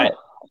 I don't want it.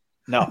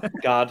 No,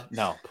 God,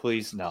 no,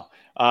 please, no.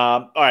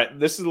 All right,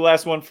 this is the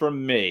last one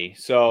from me.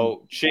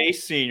 So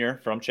Chase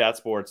Sr. from Chat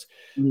Sports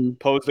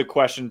posed a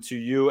question to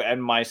you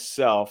and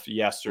myself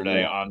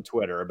yesterday on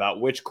Twitter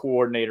about which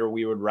coordinator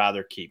we would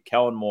rather keep,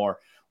 Kellen Moore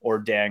or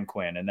Dan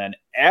Quinn. And then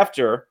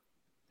after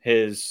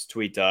his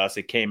tweet to us,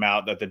 it came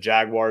out that the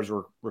Jaguars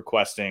were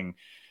requesting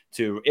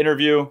to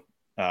interview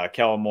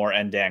Kellen Moore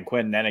and Dan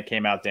Quinn. Then it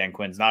came out Dan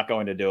Quinn's not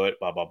going to do it,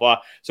 blah, blah, blah.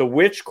 So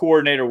which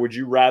coordinator would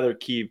you rather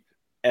keep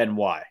and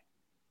why?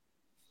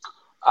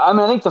 I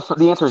mean, I think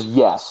the answer is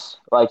yes.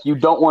 Like, you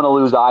don't want to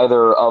lose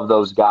either of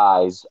those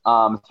guys.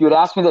 If you had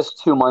asked me this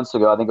 2 months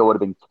ago, I think it would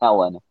have been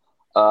Kellen.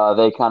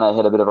 They kind of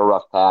hit a bit of a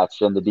rough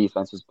patch, and the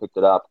defense has picked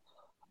it up.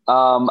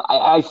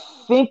 I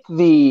think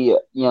the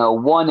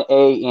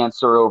 1A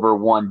answer over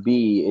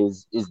 1B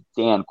is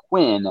Dan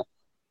Quinn,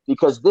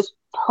 because this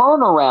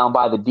turnaround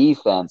by the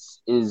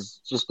defense is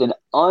just an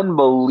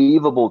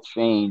unbelievable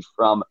change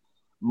from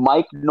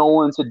Mike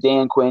Nolan to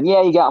Dan Quinn.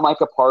 Yeah, you got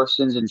Micah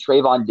Parsons and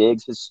Trayvon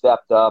Diggs has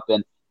stepped up,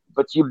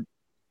 but you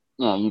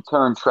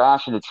turn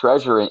trash into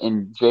treasure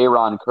in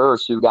Jaron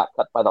Kearse, who got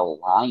cut by the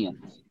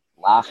Lions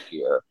last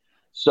year.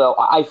 So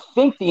I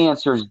think the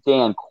answer is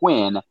Dan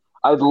Quinn.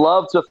 I'd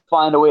love to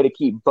find a way to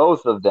keep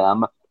both of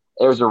them.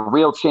 There's a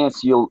real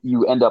chance you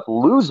end up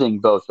losing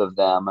both of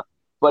them.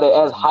 But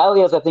as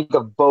highly as I think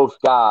of both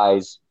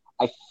guys,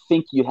 I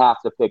think you have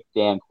to pick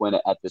Dan Quinn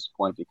at this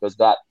point, because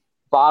that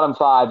bottom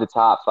 5 to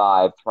top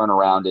 5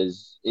 turnaround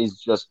is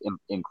just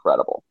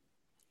incredible.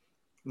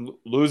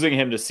 Losing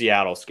him to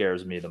Seattle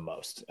scares me the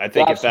most. I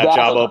think if that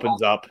job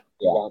opens up.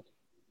 Yeah.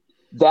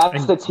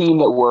 That's the team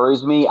that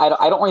worries me. I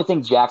don't really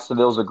think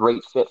Jacksonville's a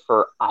great fit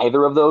for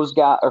either of those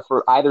guys, or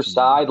for either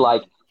side.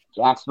 Like,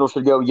 Jacksonville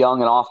should go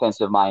young and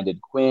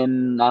offensive-minded.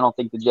 Quinn, I don't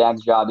think the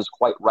Jags job is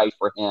quite right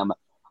for him.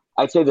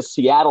 I'd say the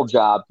Seattle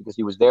job, because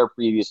he was there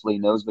previously,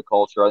 knows the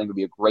culture, I think would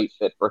be a great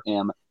fit for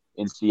him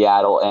in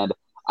Seattle. And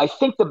I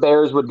think the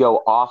Bears would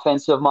go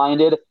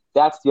offensive-minded.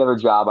 That's the other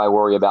job I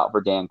worry about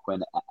for Dan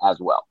Quinn as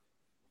well.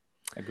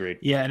 Agreed.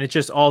 Yeah, and it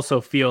just also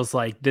feels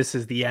like this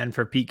is the end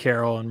for Pete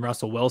Carroll and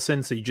Russell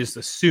Wilson, so you just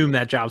assume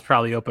that job's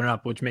probably open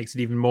up, which makes it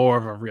even more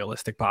of a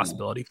realistic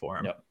possibility for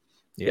him. Yep.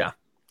 Yeah.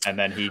 And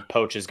then he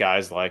poaches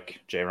guys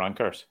like Jaron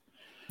Kearse.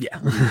 Yeah.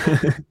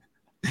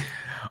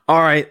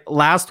 All right,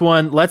 last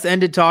one. Let's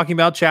end it talking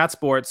about Chat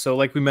Sports. So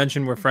like we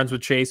mentioned, we're friends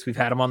with Chase. We've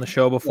had him on the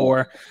show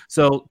before.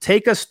 So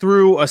take us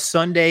through a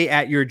Sunday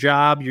at your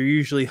job. You're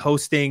usually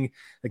hosting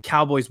the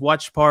Cowboys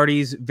watch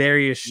parties,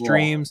 various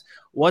streams.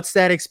 What's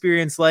that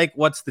experience like?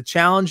 What's the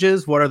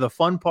challenges? What are the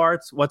fun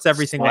parts? What's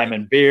everything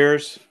Slamming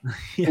beers.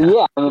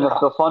 Yeah, I mean,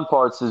 the fun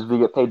parts is we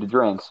get paid to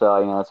drink,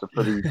 so it's a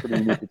pretty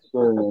unique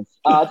experience.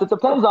 It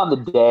depends on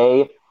the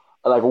day,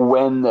 like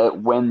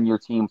when your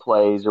team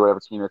plays or whatever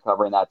team you're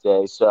covering that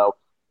day. So,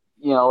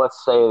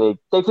 let's say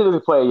they typically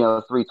play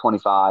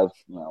 3:25,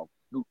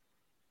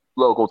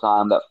 local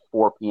time, that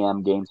 4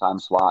 p.m. game time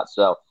slot.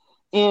 So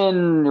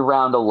in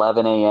around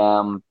 11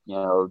 a.m.,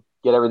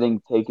 get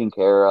everything taken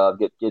care of,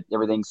 get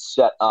everything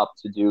set up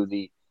to do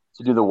the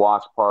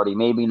watch party,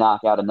 maybe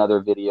knock out another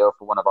video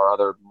for one of our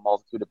other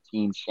multitude of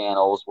team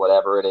channels,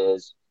 whatever it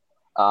is.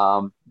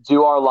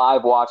 Do our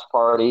live watch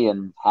party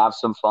and have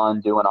some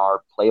fun doing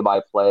our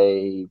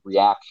play-by-play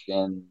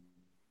reaction,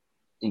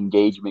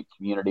 engagement,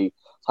 community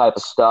type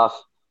of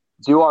stuff.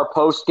 do our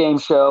post-game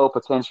show,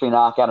 potentially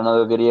knock out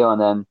another video,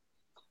 and then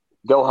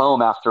go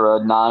home after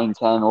a 9,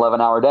 10,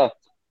 11-hour day.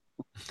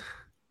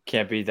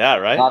 Can't beat that,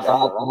 right? Have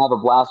a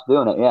blast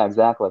doing it. Yeah,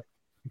 exactly.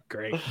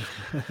 Great.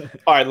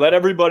 All right, let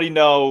everybody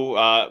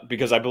know,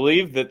 because I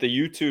believe that the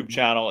YouTube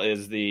channel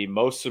is the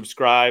most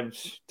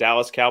subscribed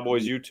Dallas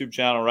Cowboys YouTube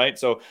channel, right?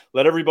 So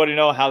let everybody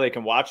know how they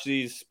can watch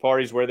these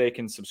parties, where they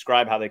can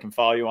subscribe, how they can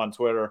follow you on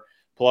Twitter.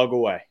 Plug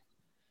away.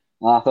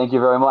 Thank you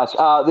very much.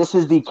 This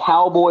is the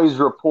Cowboys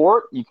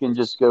Report. You can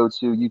just go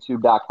to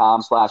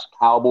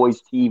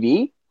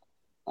youtube.com/CowboysTV.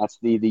 That's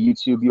the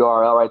YouTube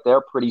URL right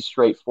there. Pretty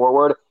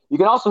straightforward. You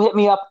can also hit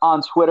me up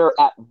on Twitter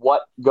at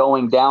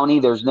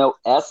WhatGoingDowney. There's no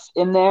S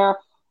in there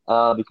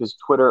because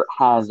Twitter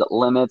has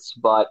limits,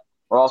 but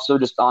we're also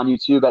just on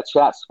YouTube at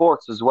Chat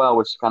Sports as well,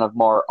 which is kind of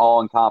more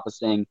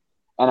all-encompassing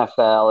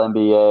NFL,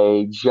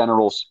 NBA,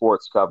 general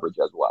sports coverage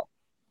as well.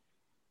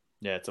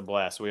 Yeah, it's a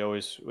blast. We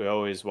always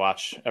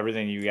watch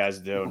everything you guys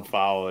do and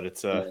follow it.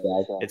 It's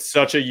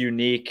such a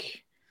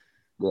unique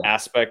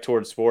aspect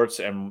towards sports.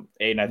 And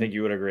Aiden, I think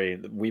you would agree.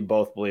 We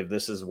both believe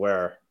this is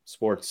where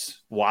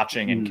sports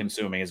watching and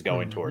consuming is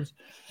going towards.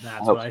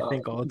 That's what I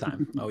think all the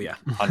time. Oh yeah,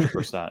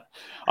 100%.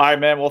 All right,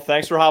 man. Well,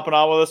 thanks for hopping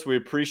on with us. We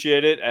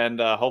appreciate it, and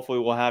hopefully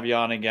we'll have you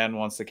on again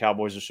once the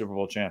Cowboys are Super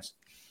Bowl champs.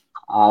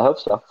 I hope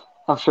so.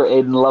 I'm sure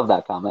Aiden loved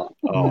that comment.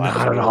 Oh,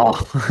 not at all.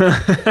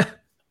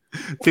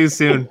 Too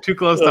soon. Too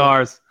close to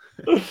ours.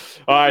 All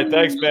right,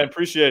 thanks, man.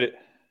 Appreciate it.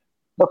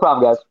 No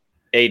problem, guys.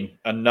 Aiden,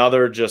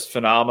 another just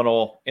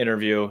phenomenal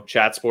interview.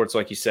 Chat Sports,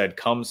 like you said,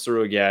 comes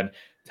through again.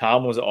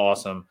 Tom was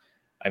awesome.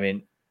 I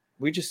mean,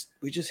 we just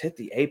hit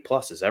the A+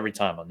 every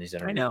time on these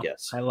interviews. I know.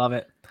 Yes. I love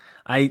it.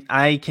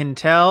 I can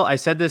tell. I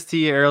said this to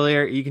you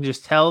earlier. You can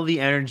just tell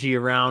the energy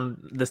around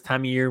this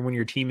time of year when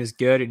your team is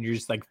good and you're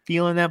just like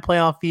feeling that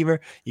playoff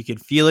fever. You can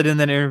feel it in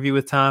that interview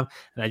with Tom.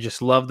 And I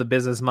just love the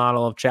business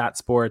model of Chat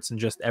Sports and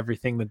just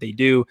everything that they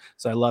do.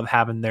 So I love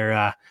having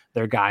their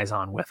guys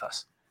on with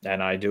us.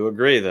 And I do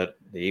agree that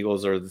the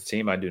Eagles are the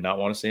team I do not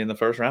want to see in the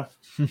first round.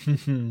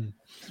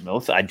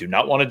 No, I do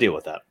not want to deal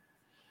with that.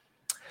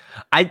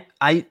 I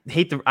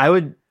hate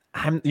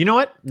you know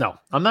what? No,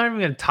 I'm not even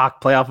going to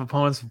talk playoff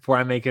opponents before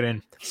I make it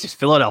in. It's just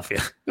Philadelphia.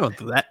 You don't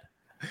do that.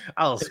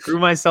 I'll screw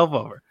myself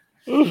over.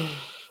 All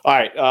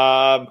right.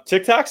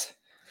 TikToks?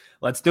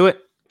 Let's do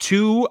it.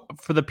 2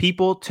 for the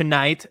people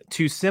tonight.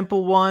 2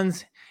 simple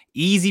ones.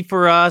 Easy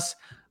for us.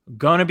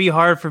 Gonna be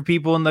hard for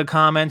people in the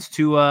comments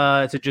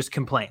to just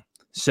complain.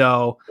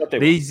 So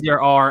these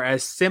are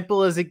as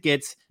simple as it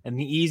gets and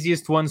the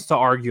easiest ones to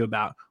argue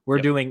about. We're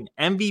doing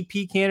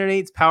MVP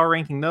candidates, power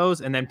ranking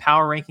those, and then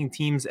power ranking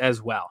teams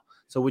as well.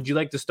 So would you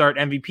like to start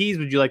MVPs?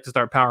 Would you like to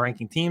start power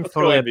ranking teams? Let's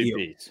totally go up to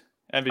you.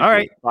 MVP. All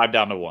right. 5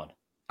 down to 1.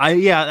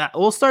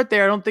 We'll start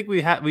there. I don't think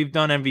we've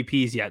done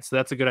MVPs yet, so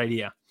that's a good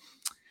idea.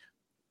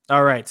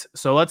 All right.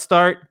 So let's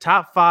start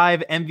top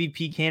 5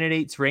 MVP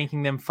candidates,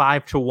 ranking them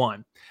 5 to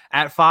 1.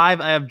 At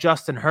 5, I have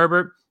Justin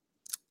Herbert.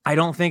 I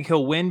don't think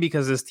he'll win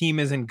because his team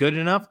isn't good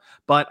enough,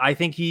 but I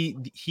think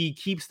he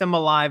keeps them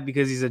alive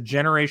because he's a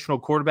generational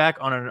quarterback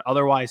on an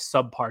otherwise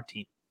subpar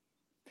team.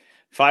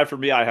 5 for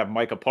me, I have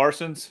Micah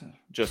Parsons,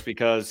 just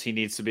because he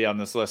needs to be on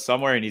this list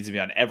somewhere. He needs to be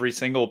on every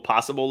single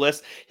possible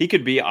list. He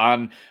could be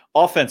on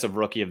offensive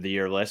rookie of the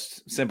year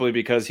list simply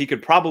because he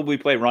could probably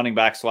play running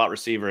back, slot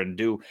receiver, and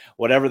do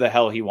whatever the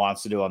hell he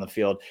wants to do on the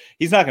field.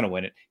 He's not going to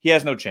win it. He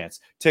has no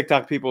chance.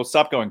 TikTok people,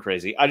 stop going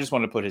crazy. I just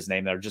want to put his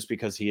name there just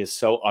because he is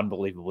so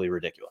unbelievably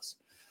ridiculous.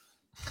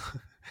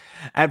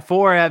 At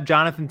 4, I have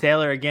Jonathan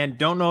Taylor. Again,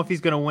 don't know if he's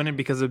going to win it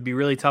because it would be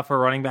really tough for a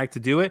running back to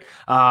do it.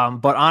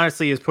 But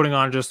honestly, is putting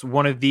on just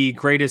one of the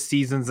greatest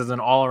seasons as an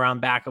all-around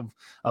back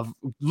of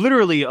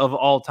literally of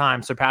all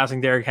time,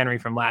 surpassing Derrick Henry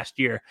from last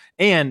year.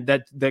 And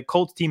that the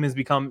Colts team has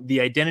become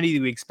the identity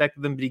that we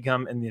expected them to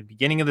become in the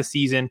beginning of the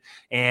season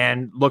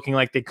and looking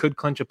like they could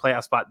clinch a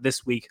playoff spot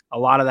this week. A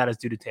lot of that is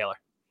due to Taylor.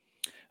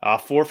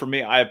 4 for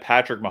me, I have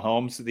Patrick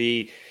Mahomes.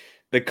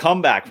 The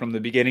comeback from the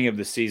beginning of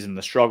the season,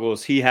 the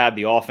struggles he had,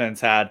 the offense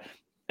had,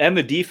 and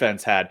the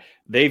defense had,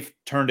 they've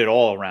turned it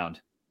all around.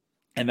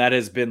 And that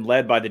has been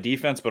led by the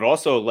defense, but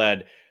also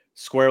led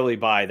squarely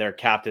by their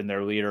captain,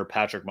 their leader,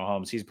 Patrick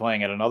Mahomes. He's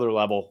playing at another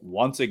level.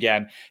 Once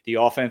again, the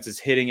offense is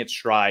hitting its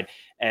stride,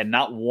 and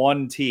not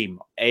one team,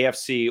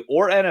 AFC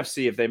or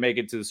NFC, if they make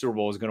it to the Super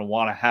Bowl, is going to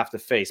want to have to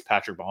face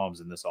Patrick Mahomes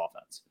in this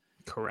offense.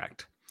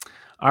 Correct.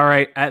 All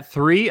right, at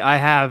 3, I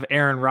have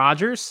Aaron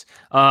Rodgers.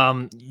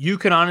 You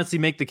can honestly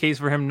make the case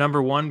for him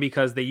number 1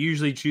 because they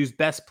usually choose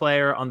best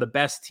player on the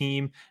best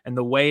team, and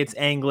the way it's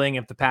angling,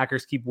 if the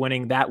Packers keep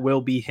winning, that will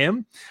be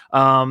him.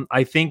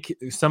 I think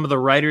some of the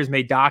writers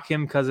may dock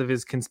him because of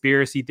his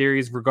conspiracy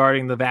theories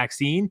regarding the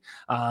vaccine,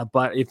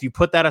 but if you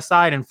put that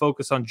aside and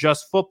focus on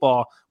just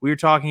football, we were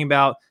talking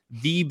about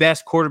the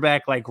best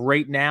quarterback like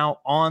right now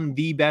on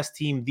the best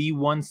team, the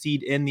 1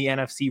 seed in the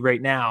NFC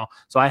right now.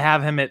 So I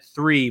have him at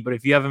 3, but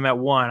if you have him at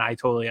 1, I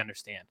totally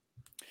understand.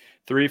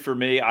 3 for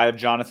me, I have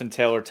Jonathan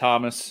Taylor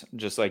Thomas,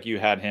 just like you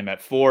had him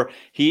at 4.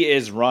 He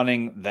is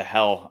running the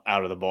hell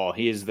out of the ball.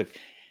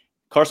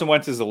 Carson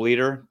Wentz is the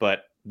leader,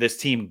 but this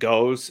team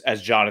goes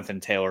as Jonathan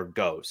Taylor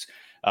goes.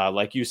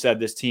 Like you said,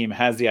 this team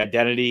has the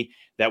identity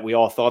that we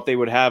all thought they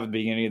would have at the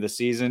beginning of the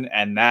season,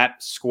 and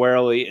that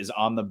squarely is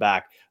on the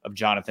back of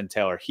Jonathan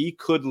Taylor. He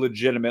could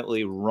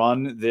legitimately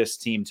run this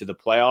team to the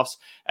playoffs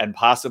and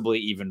possibly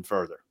even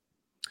further.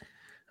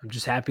 I'm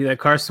just happy that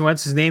Carson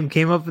Wentz's name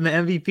came up in the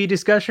MVP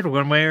discussion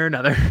one way or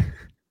another.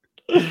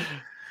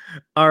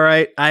 All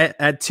right.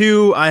 At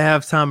 2, I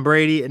have Tom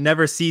Brady. It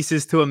never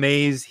ceases to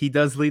amaze. He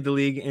does lead the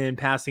league in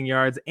passing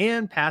yards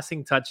and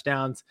passing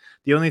touchdowns.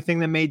 The only thing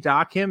that may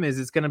dock him is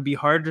it's going to be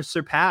hard to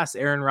surpass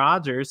Aaron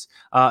Rodgers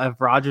if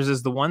Rodgers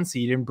is the 1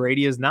 seed and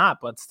Brady is not.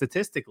 But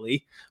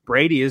statistically,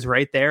 Brady is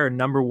right there and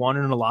number 1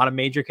 in a lot of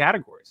major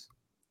categories.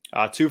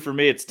 2 for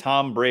me, it's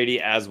Tom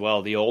Brady as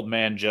well. The old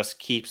man just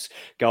keeps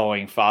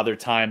going. Father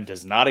Time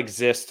does not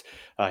exist.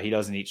 He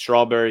doesn't eat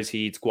strawberries.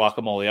 He eats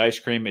guacamole ice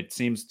cream. It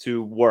seems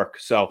to work.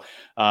 So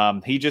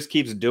he just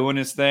keeps doing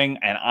his thing,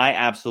 and I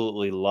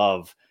absolutely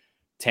love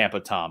Tampa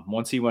Tom.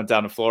 Once he went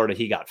down to Florida,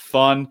 he got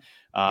fun,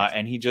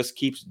 and he just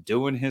keeps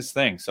doing his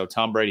thing. So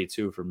Tom Brady,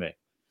 2 for me.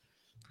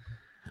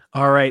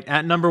 All right,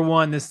 at number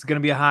 1, this is going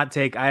to be a hot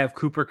take. I have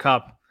Cooper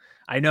Kupp.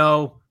 I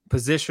know,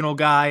 positional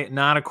guy,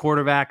 not a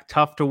quarterback,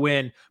 tough to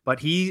win, but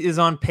he is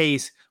on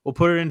pace. We'll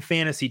put it in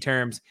fantasy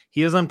terms.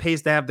 He is on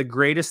pace to have the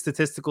greatest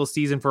statistical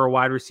season for a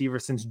wide receiver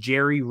since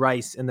Jerry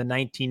Rice in the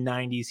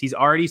 1990s. He's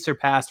already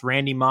surpassed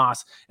Randy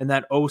Moss in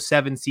that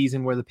 2007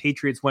 season where the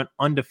Patriots went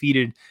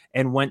undefeated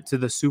and went to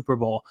the Super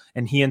Bowl,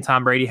 and he and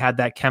Tom Brady had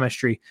that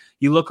chemistry.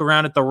 You look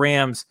around at the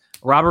Rams,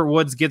 Robert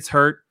Woods gets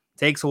hurt.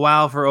 Takes a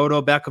while for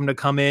Odell Beckham to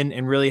come in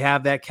and really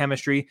have that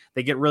chemistry.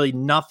 They get really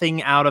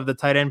nothing out of the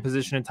tight end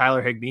position in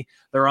Tyler Higbee.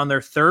 They're on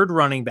their 3rd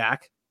running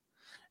back.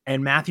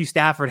 And Matthew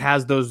Stafford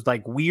has those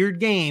like weird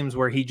games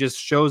where he just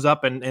shows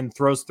up and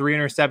throws 3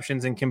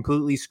 interceptions and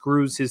completely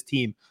screws his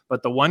team.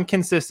 But the one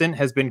consistent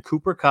has been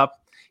Cooper Kupp.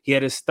 He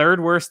had his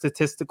 3rd worst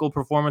statistical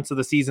performance of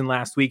the season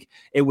last week.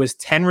 It was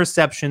 10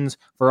 receptions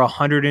for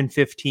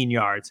 115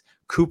 yards.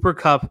 Cooper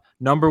Kupp,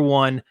 number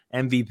 1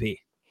 MVP.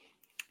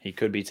 He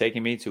could be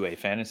taking me to a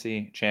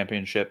fantasy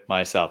championship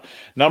myself.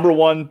 Number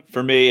 1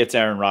 for me, it's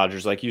Aaron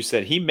Rodgers. Like you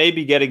said, he may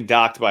be getting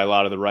docked by a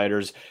lot of the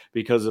writers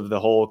because of the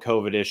whole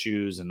COVID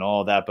issues and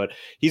all that, but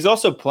he's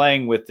also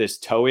playing with this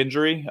toe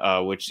injury,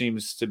 which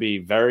seems to be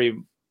very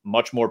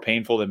much more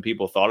painful than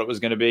people thought it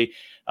was going to be.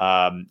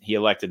 He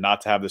elected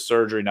not to have the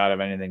surgery, not have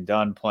anything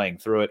done, playing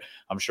through it,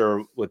 I'm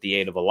sure with the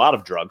aid of a lot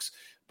of drugs.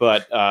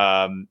 But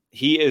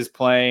he is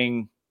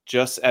playing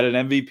just at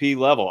an MVP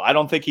level. I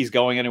don't think he's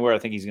going anywhere. I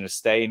think he's going to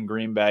stay in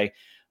Green Bay.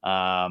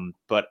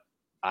 But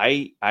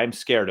I'm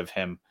scared of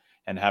him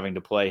and having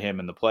to play him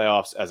in the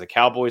playoffs as a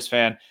Cowboys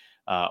fan,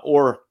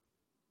 or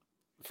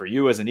for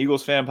you as an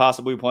Eagles fan,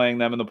 possibly playing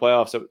them in the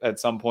playoffs at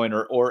some point,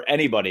 or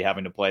anybody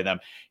having to play them.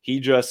 He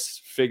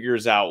just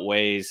figures out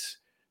ways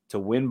to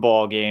win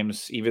ball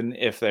games, even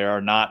if they are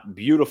not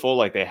beautiful,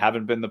 like they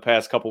haven't been the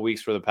past couple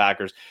weeks for the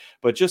Packers,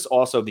 but just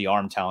also the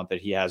arm talent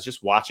that he has,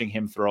 just watching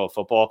him throw a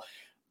football.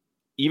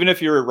 Even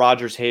if you're a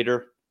Rodgers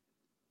hater,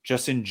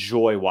 just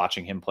enjoy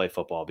watching him play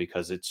football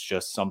because it's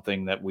just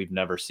something that we've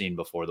never seen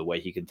before, the way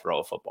he can throw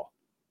a football.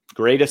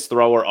 Greatest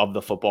thrower of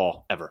the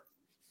football ever.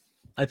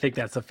 I think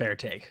that's a fair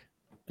take.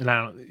 And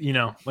I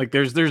don't, like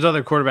there's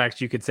other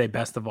quarterbacks you could say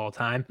best of all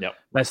time. Yep.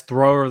 Best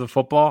thrower of the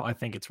football. I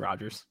think it's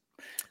Rodgers.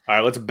 All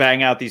right, let's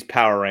bang out these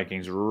power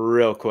rankings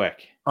real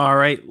quick. All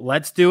right,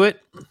 let's do it.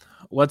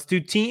 Let's do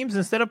teams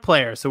instead of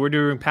players. So we're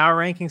doing power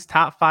rankings,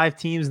 top 5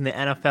 teams in the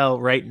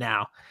NFL right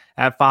now.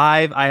 At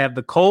 5, I have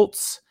the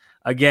Colts.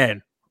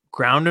 Again,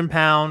 ground and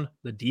pound.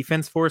 The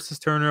defense forces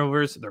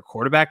turnovers. Their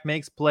quarterback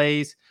makes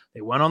plays.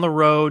 They went on the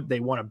road. They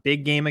won a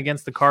big game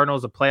against the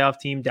Cardinals, a playoff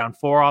team, down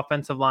 4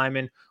 offensive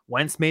linemen.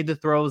 Wentz made the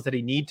throws that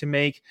he needed to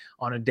make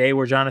on a day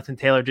where Jonathan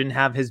Taylor didn't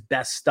have his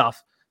best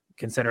stuff,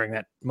 considering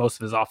that most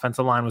of his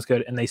offensive line was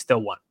good, and they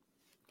still won.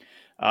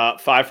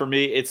 5 for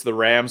me, it's the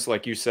Rams.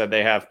 Like you said,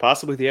 they have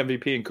possibly the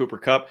MVP in Cooper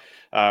Kupp.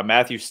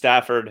 Matthew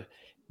Stafford,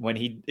 when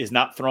he is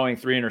not throwing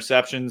 3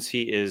 interceptions,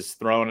 he is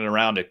throwing it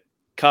around a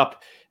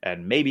Kupp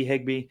and maybe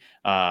Higbee.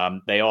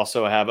 They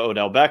also have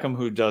Odell Beckham,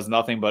 who does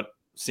nothing but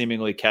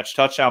seemingly catch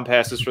touchdown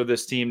passes for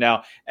this team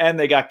now. And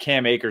they got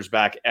Cam Akers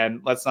back.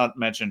 And let's not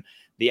mention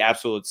the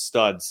absolute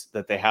studs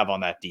that they have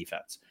on that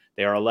defense.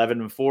 They are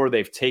 11-4.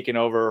 They've taken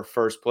over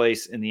first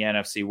place in the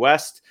NFC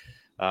West.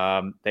 They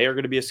are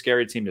going to be a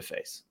scary team to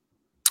face.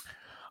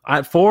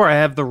 At 4, I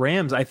have the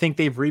Rams. I think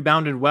they've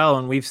rebounded well,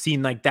 and we've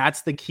seen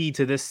that's the key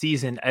to this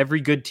season.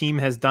 Every good team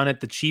has done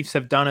it. The Chiefs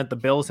have done it. The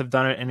Bills have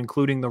done it, and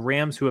including the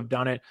Rams who have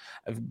done it,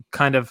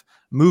 kind of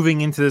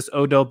moving into this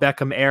Odell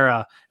Beckham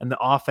era, and the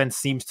offense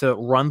seems to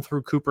run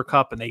through Cooper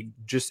Kupp, and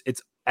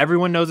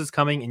everyone knows it's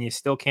coming, and you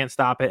still can't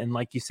stop it. And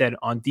like you said,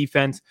 on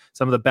defense,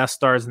 some of the best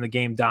stars in the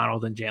game,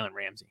 Donald and Jalen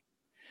Ramsey.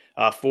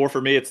 4 for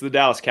me, it's the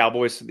Dallas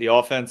Cowboys. The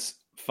offense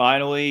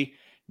finally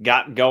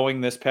got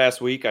going this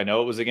past week. I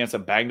know it was against a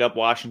banged-up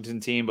Washington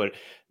team, but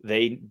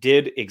they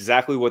did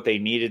exactly what they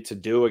needed to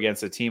do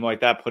against a team like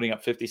that. Putting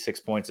up 56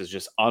 points is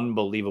just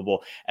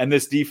unbelievable. And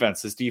this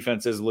defense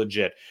is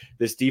legit.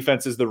 This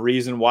defense is the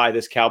reason why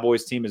this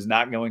Cowboys team is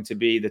not going to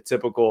be the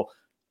typical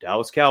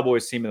Dallas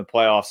Cowboys team in the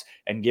playoffs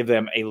and give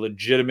them a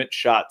legitimate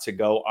shot to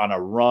go on a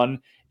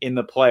run in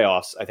the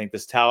playoffs. I think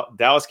this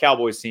Dallas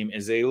Cowboys team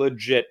is a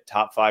legit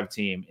top 5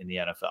 team in the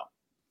NFL.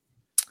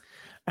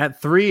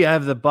 At 3, I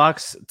have the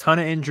Bucs. Ton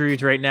of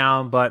injuries right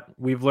now, but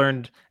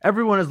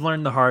everyone has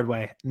learned the hard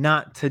way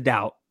not to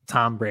doubt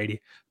Tom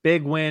Brady.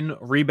 Big win,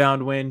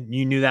 rebound win.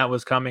 You knew that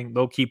was coming.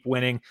 They'll keep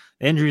winning.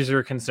 The injuries are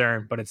a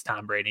concern, but it's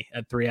Tom Brady.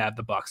 At 3, I have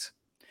the Bucs.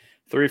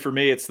 3 for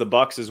me, it's the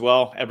Bucs as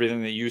well.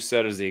 Everything that you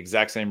said is the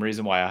exact same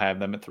reason why I have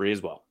them at 3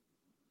 as well.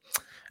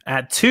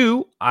 At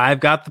 2, I've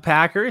got the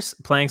Packers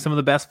playing some of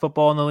the best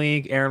football in the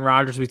league. Aaron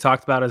Rodgers, we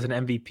talked about as an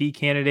MVP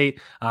candidate,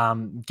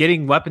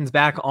 getting weapons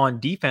back on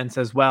defense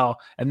as well.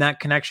 And that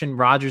connection,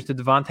 Rodgers to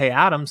Devontae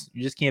Adams,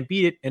 you just can't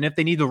beat it. And if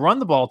they need to run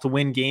the ball to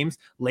win games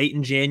late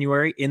in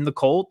January in the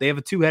cold, they have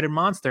a 2-headed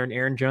monster in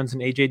Aaron Jones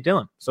and A.J.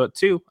 Dillon. So at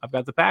 2, I've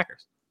got the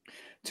Packers.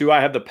 2,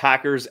 I have the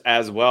Packers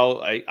as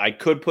well. I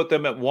could put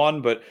them at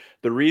 1, but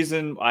the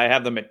reason I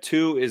have them at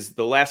 2 is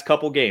the last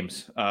couple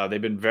games.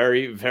 They've been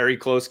very, very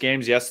close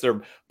games. Yes,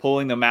 they're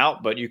pulling them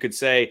out, but you could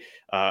say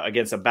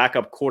against a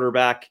backup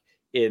quarterback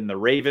in the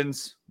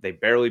Ravens, they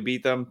barely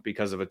beat them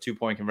because of a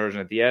 2-point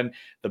conversion at the end.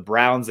 The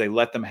Browns, they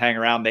let them hang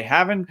around. They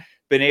haven't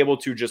been able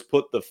to just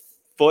put the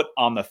foot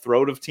on the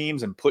throat of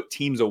teams and put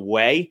teams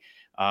away.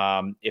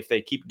 If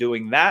they keep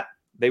doing that,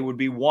 they would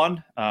be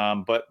 1.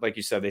 But like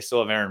you said, they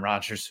still have Aaron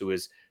Rodgers, who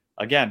is,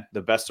 again,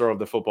 the best thrower of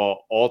the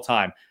football all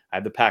time. I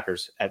have the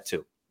Packers at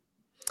 2.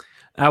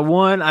 At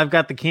 1, I've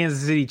got the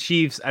Kansas City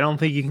Chiefs. I don't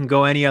think you can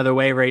go any other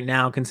way right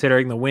now,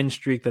 considering the win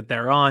streak that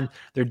they're on.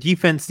 Their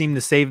defense seemed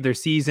to save their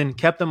season,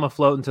 kept them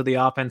afloat until the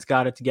offense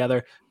got it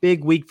together.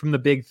 Big week from the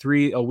big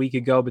 3 a week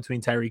ago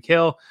between Tyreek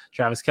Hill,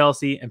 Travis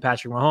Kelce, and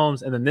Patrick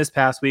Mahomes. And then this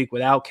past week,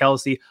 without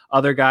Kelce,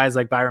 other guys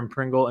like Byron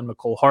Pringle and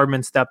McCole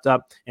Hardman stepped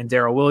up, and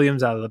Darrell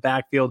Williams out of the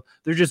backfield.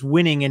 They're just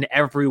winning in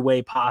every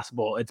way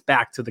possible. It's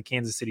back to the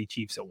Kansas City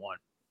Chiefs at 1.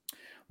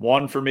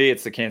 1 for me,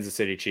 it's the Kansas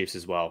City Chiefs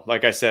as well.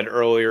 Like I said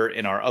earlier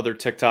in our other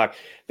TikTok,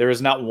 there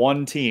is not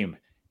one team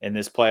in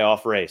this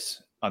playoff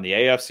race on the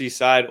AFC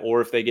side,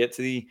 or if they get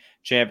to the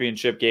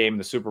championship game,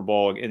 the Super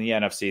Bowl in the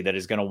NFC, that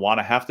is going to want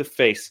to have to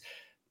face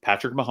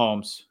Patrick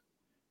Mahomes,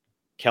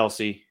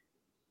 Kelce,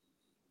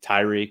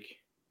 Tyreek,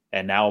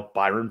 and now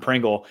Byron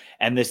Pringle.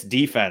 And this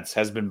defense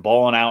has been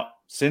balling out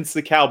since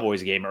the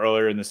Cowboys game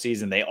earlier in the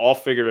season. They all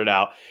figured it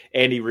out.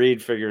 Andy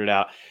Reid figured it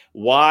out.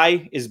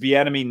 Why is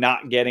Bieniemy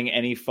not getting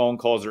any phone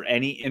calls or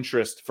any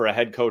interest for a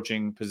head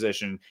coaching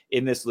position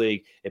in this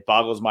league? It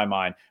boggles my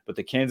mind. But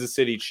the Kansas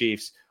City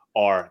Chiefs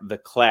are the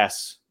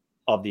class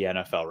of the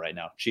NFL right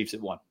now. Chiefs at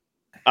 1.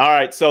 All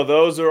right, so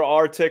those are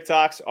our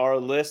TikToks, our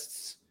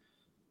lists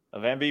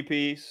of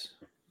MVPs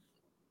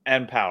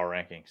and power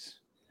rankings.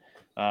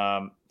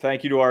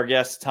 Thank you to our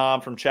guest, Tom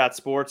from Chat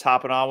Sports,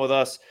 hopping on with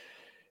us.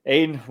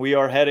 Aiden, we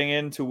are heading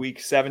into week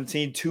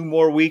 17, 2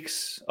 more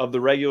weeks of the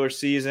regular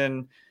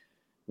season.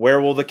 Where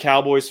will the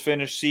Cowboys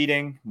finish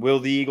seeding? Will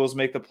the Eagles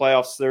make the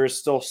playoffs? There is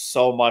still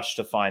so much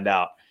to find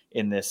out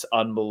in this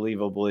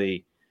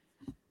unbelievably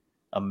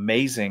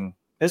amazing.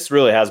 This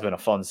really has been a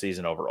fun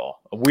season overall.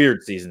 A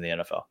weird season in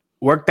the NFL.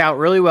 Worked out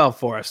really well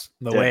for us,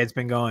 the way it's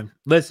been going.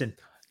 Listen,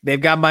 they've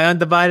got my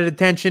undivided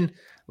attention.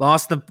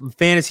 Lost the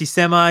fantasy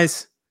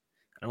semis.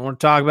 I don't want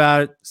to talk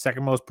about it.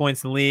 Second most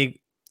points in the league.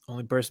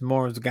 Only person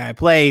more was the guy I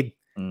played.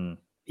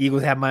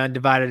 Eagles have my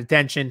undivided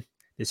attention.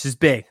 This is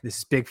big. This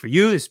is big for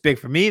you. This is big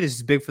for me. This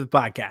is big for the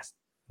podcast.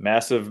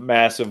 Massive,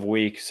 massive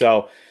week.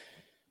 So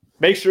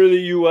make sure that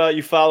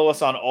you follow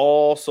us on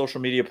all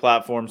social media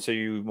platforms so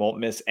you won't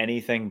miss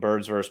anything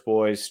Birds vs.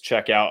 Boys.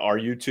 Check out our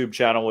YouTube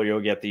channel where you'll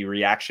get the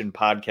reaction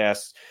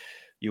podcasts.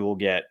 You will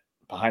get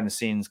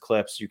behind-the-scenes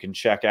clips. You can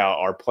check out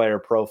our player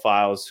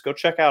profiles. Go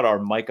check out our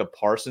Micah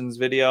Parsons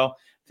video.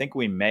 I think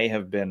we may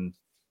have been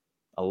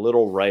a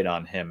little right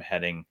on him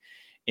heading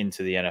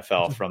into the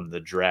NFL from the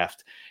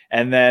draft.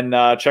 And then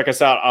check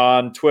us out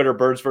on Twitter,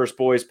 Birds vs.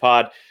 Boys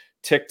Pod,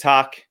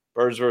 TikTok,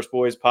 Birds vs.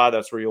 Boys Pod.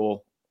 That's where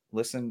you'll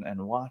listen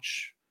and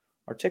watch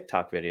our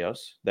TikTok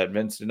videos that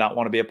Vince did not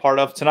want to be a part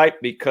of tonight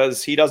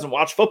because he doesn't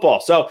watch football.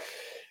 So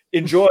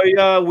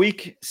enjoy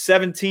week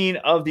 17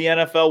 of the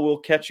NFL. We'll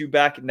catch you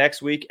back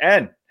next week.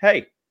 And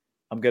hey,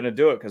 I'm going to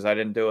do it because I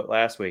didn't do it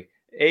last week.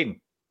 Aiden,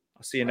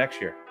 I'll see you next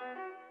year.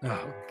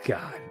 Oh,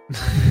 God.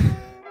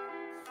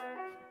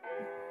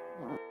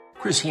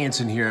 Chris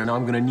Hansen here, and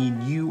I'm going to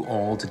need you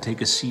all to take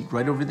a seat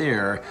right over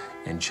there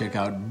and check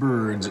out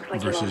Birds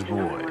vs.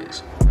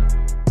 Boys.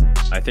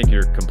 I think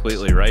you're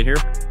completely right here,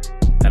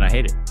 and I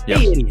hate it. Yep.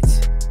 Hey,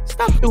 idiots.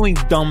 Stop doing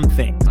dumb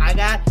things. I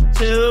got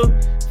 2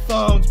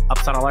 phones.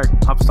 Upside alert.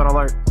 Upside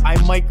alert.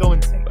 I might go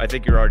insane. I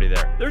think you're already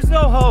there. There's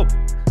no hope.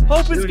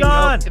 Hope is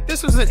gone. If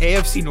this was an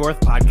AFC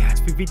North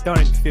podcast, we'd be done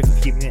in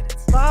 15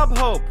 minutes. Bob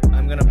Hope.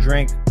 I'm going to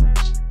drink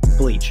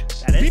bleach.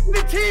 That is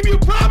the team you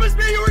promised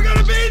me you were going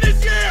to be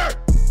this year.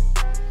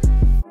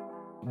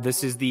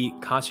 this is the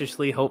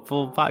Cautiously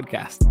Hopeful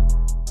podcast.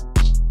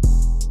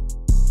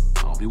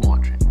 I'll be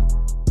watching.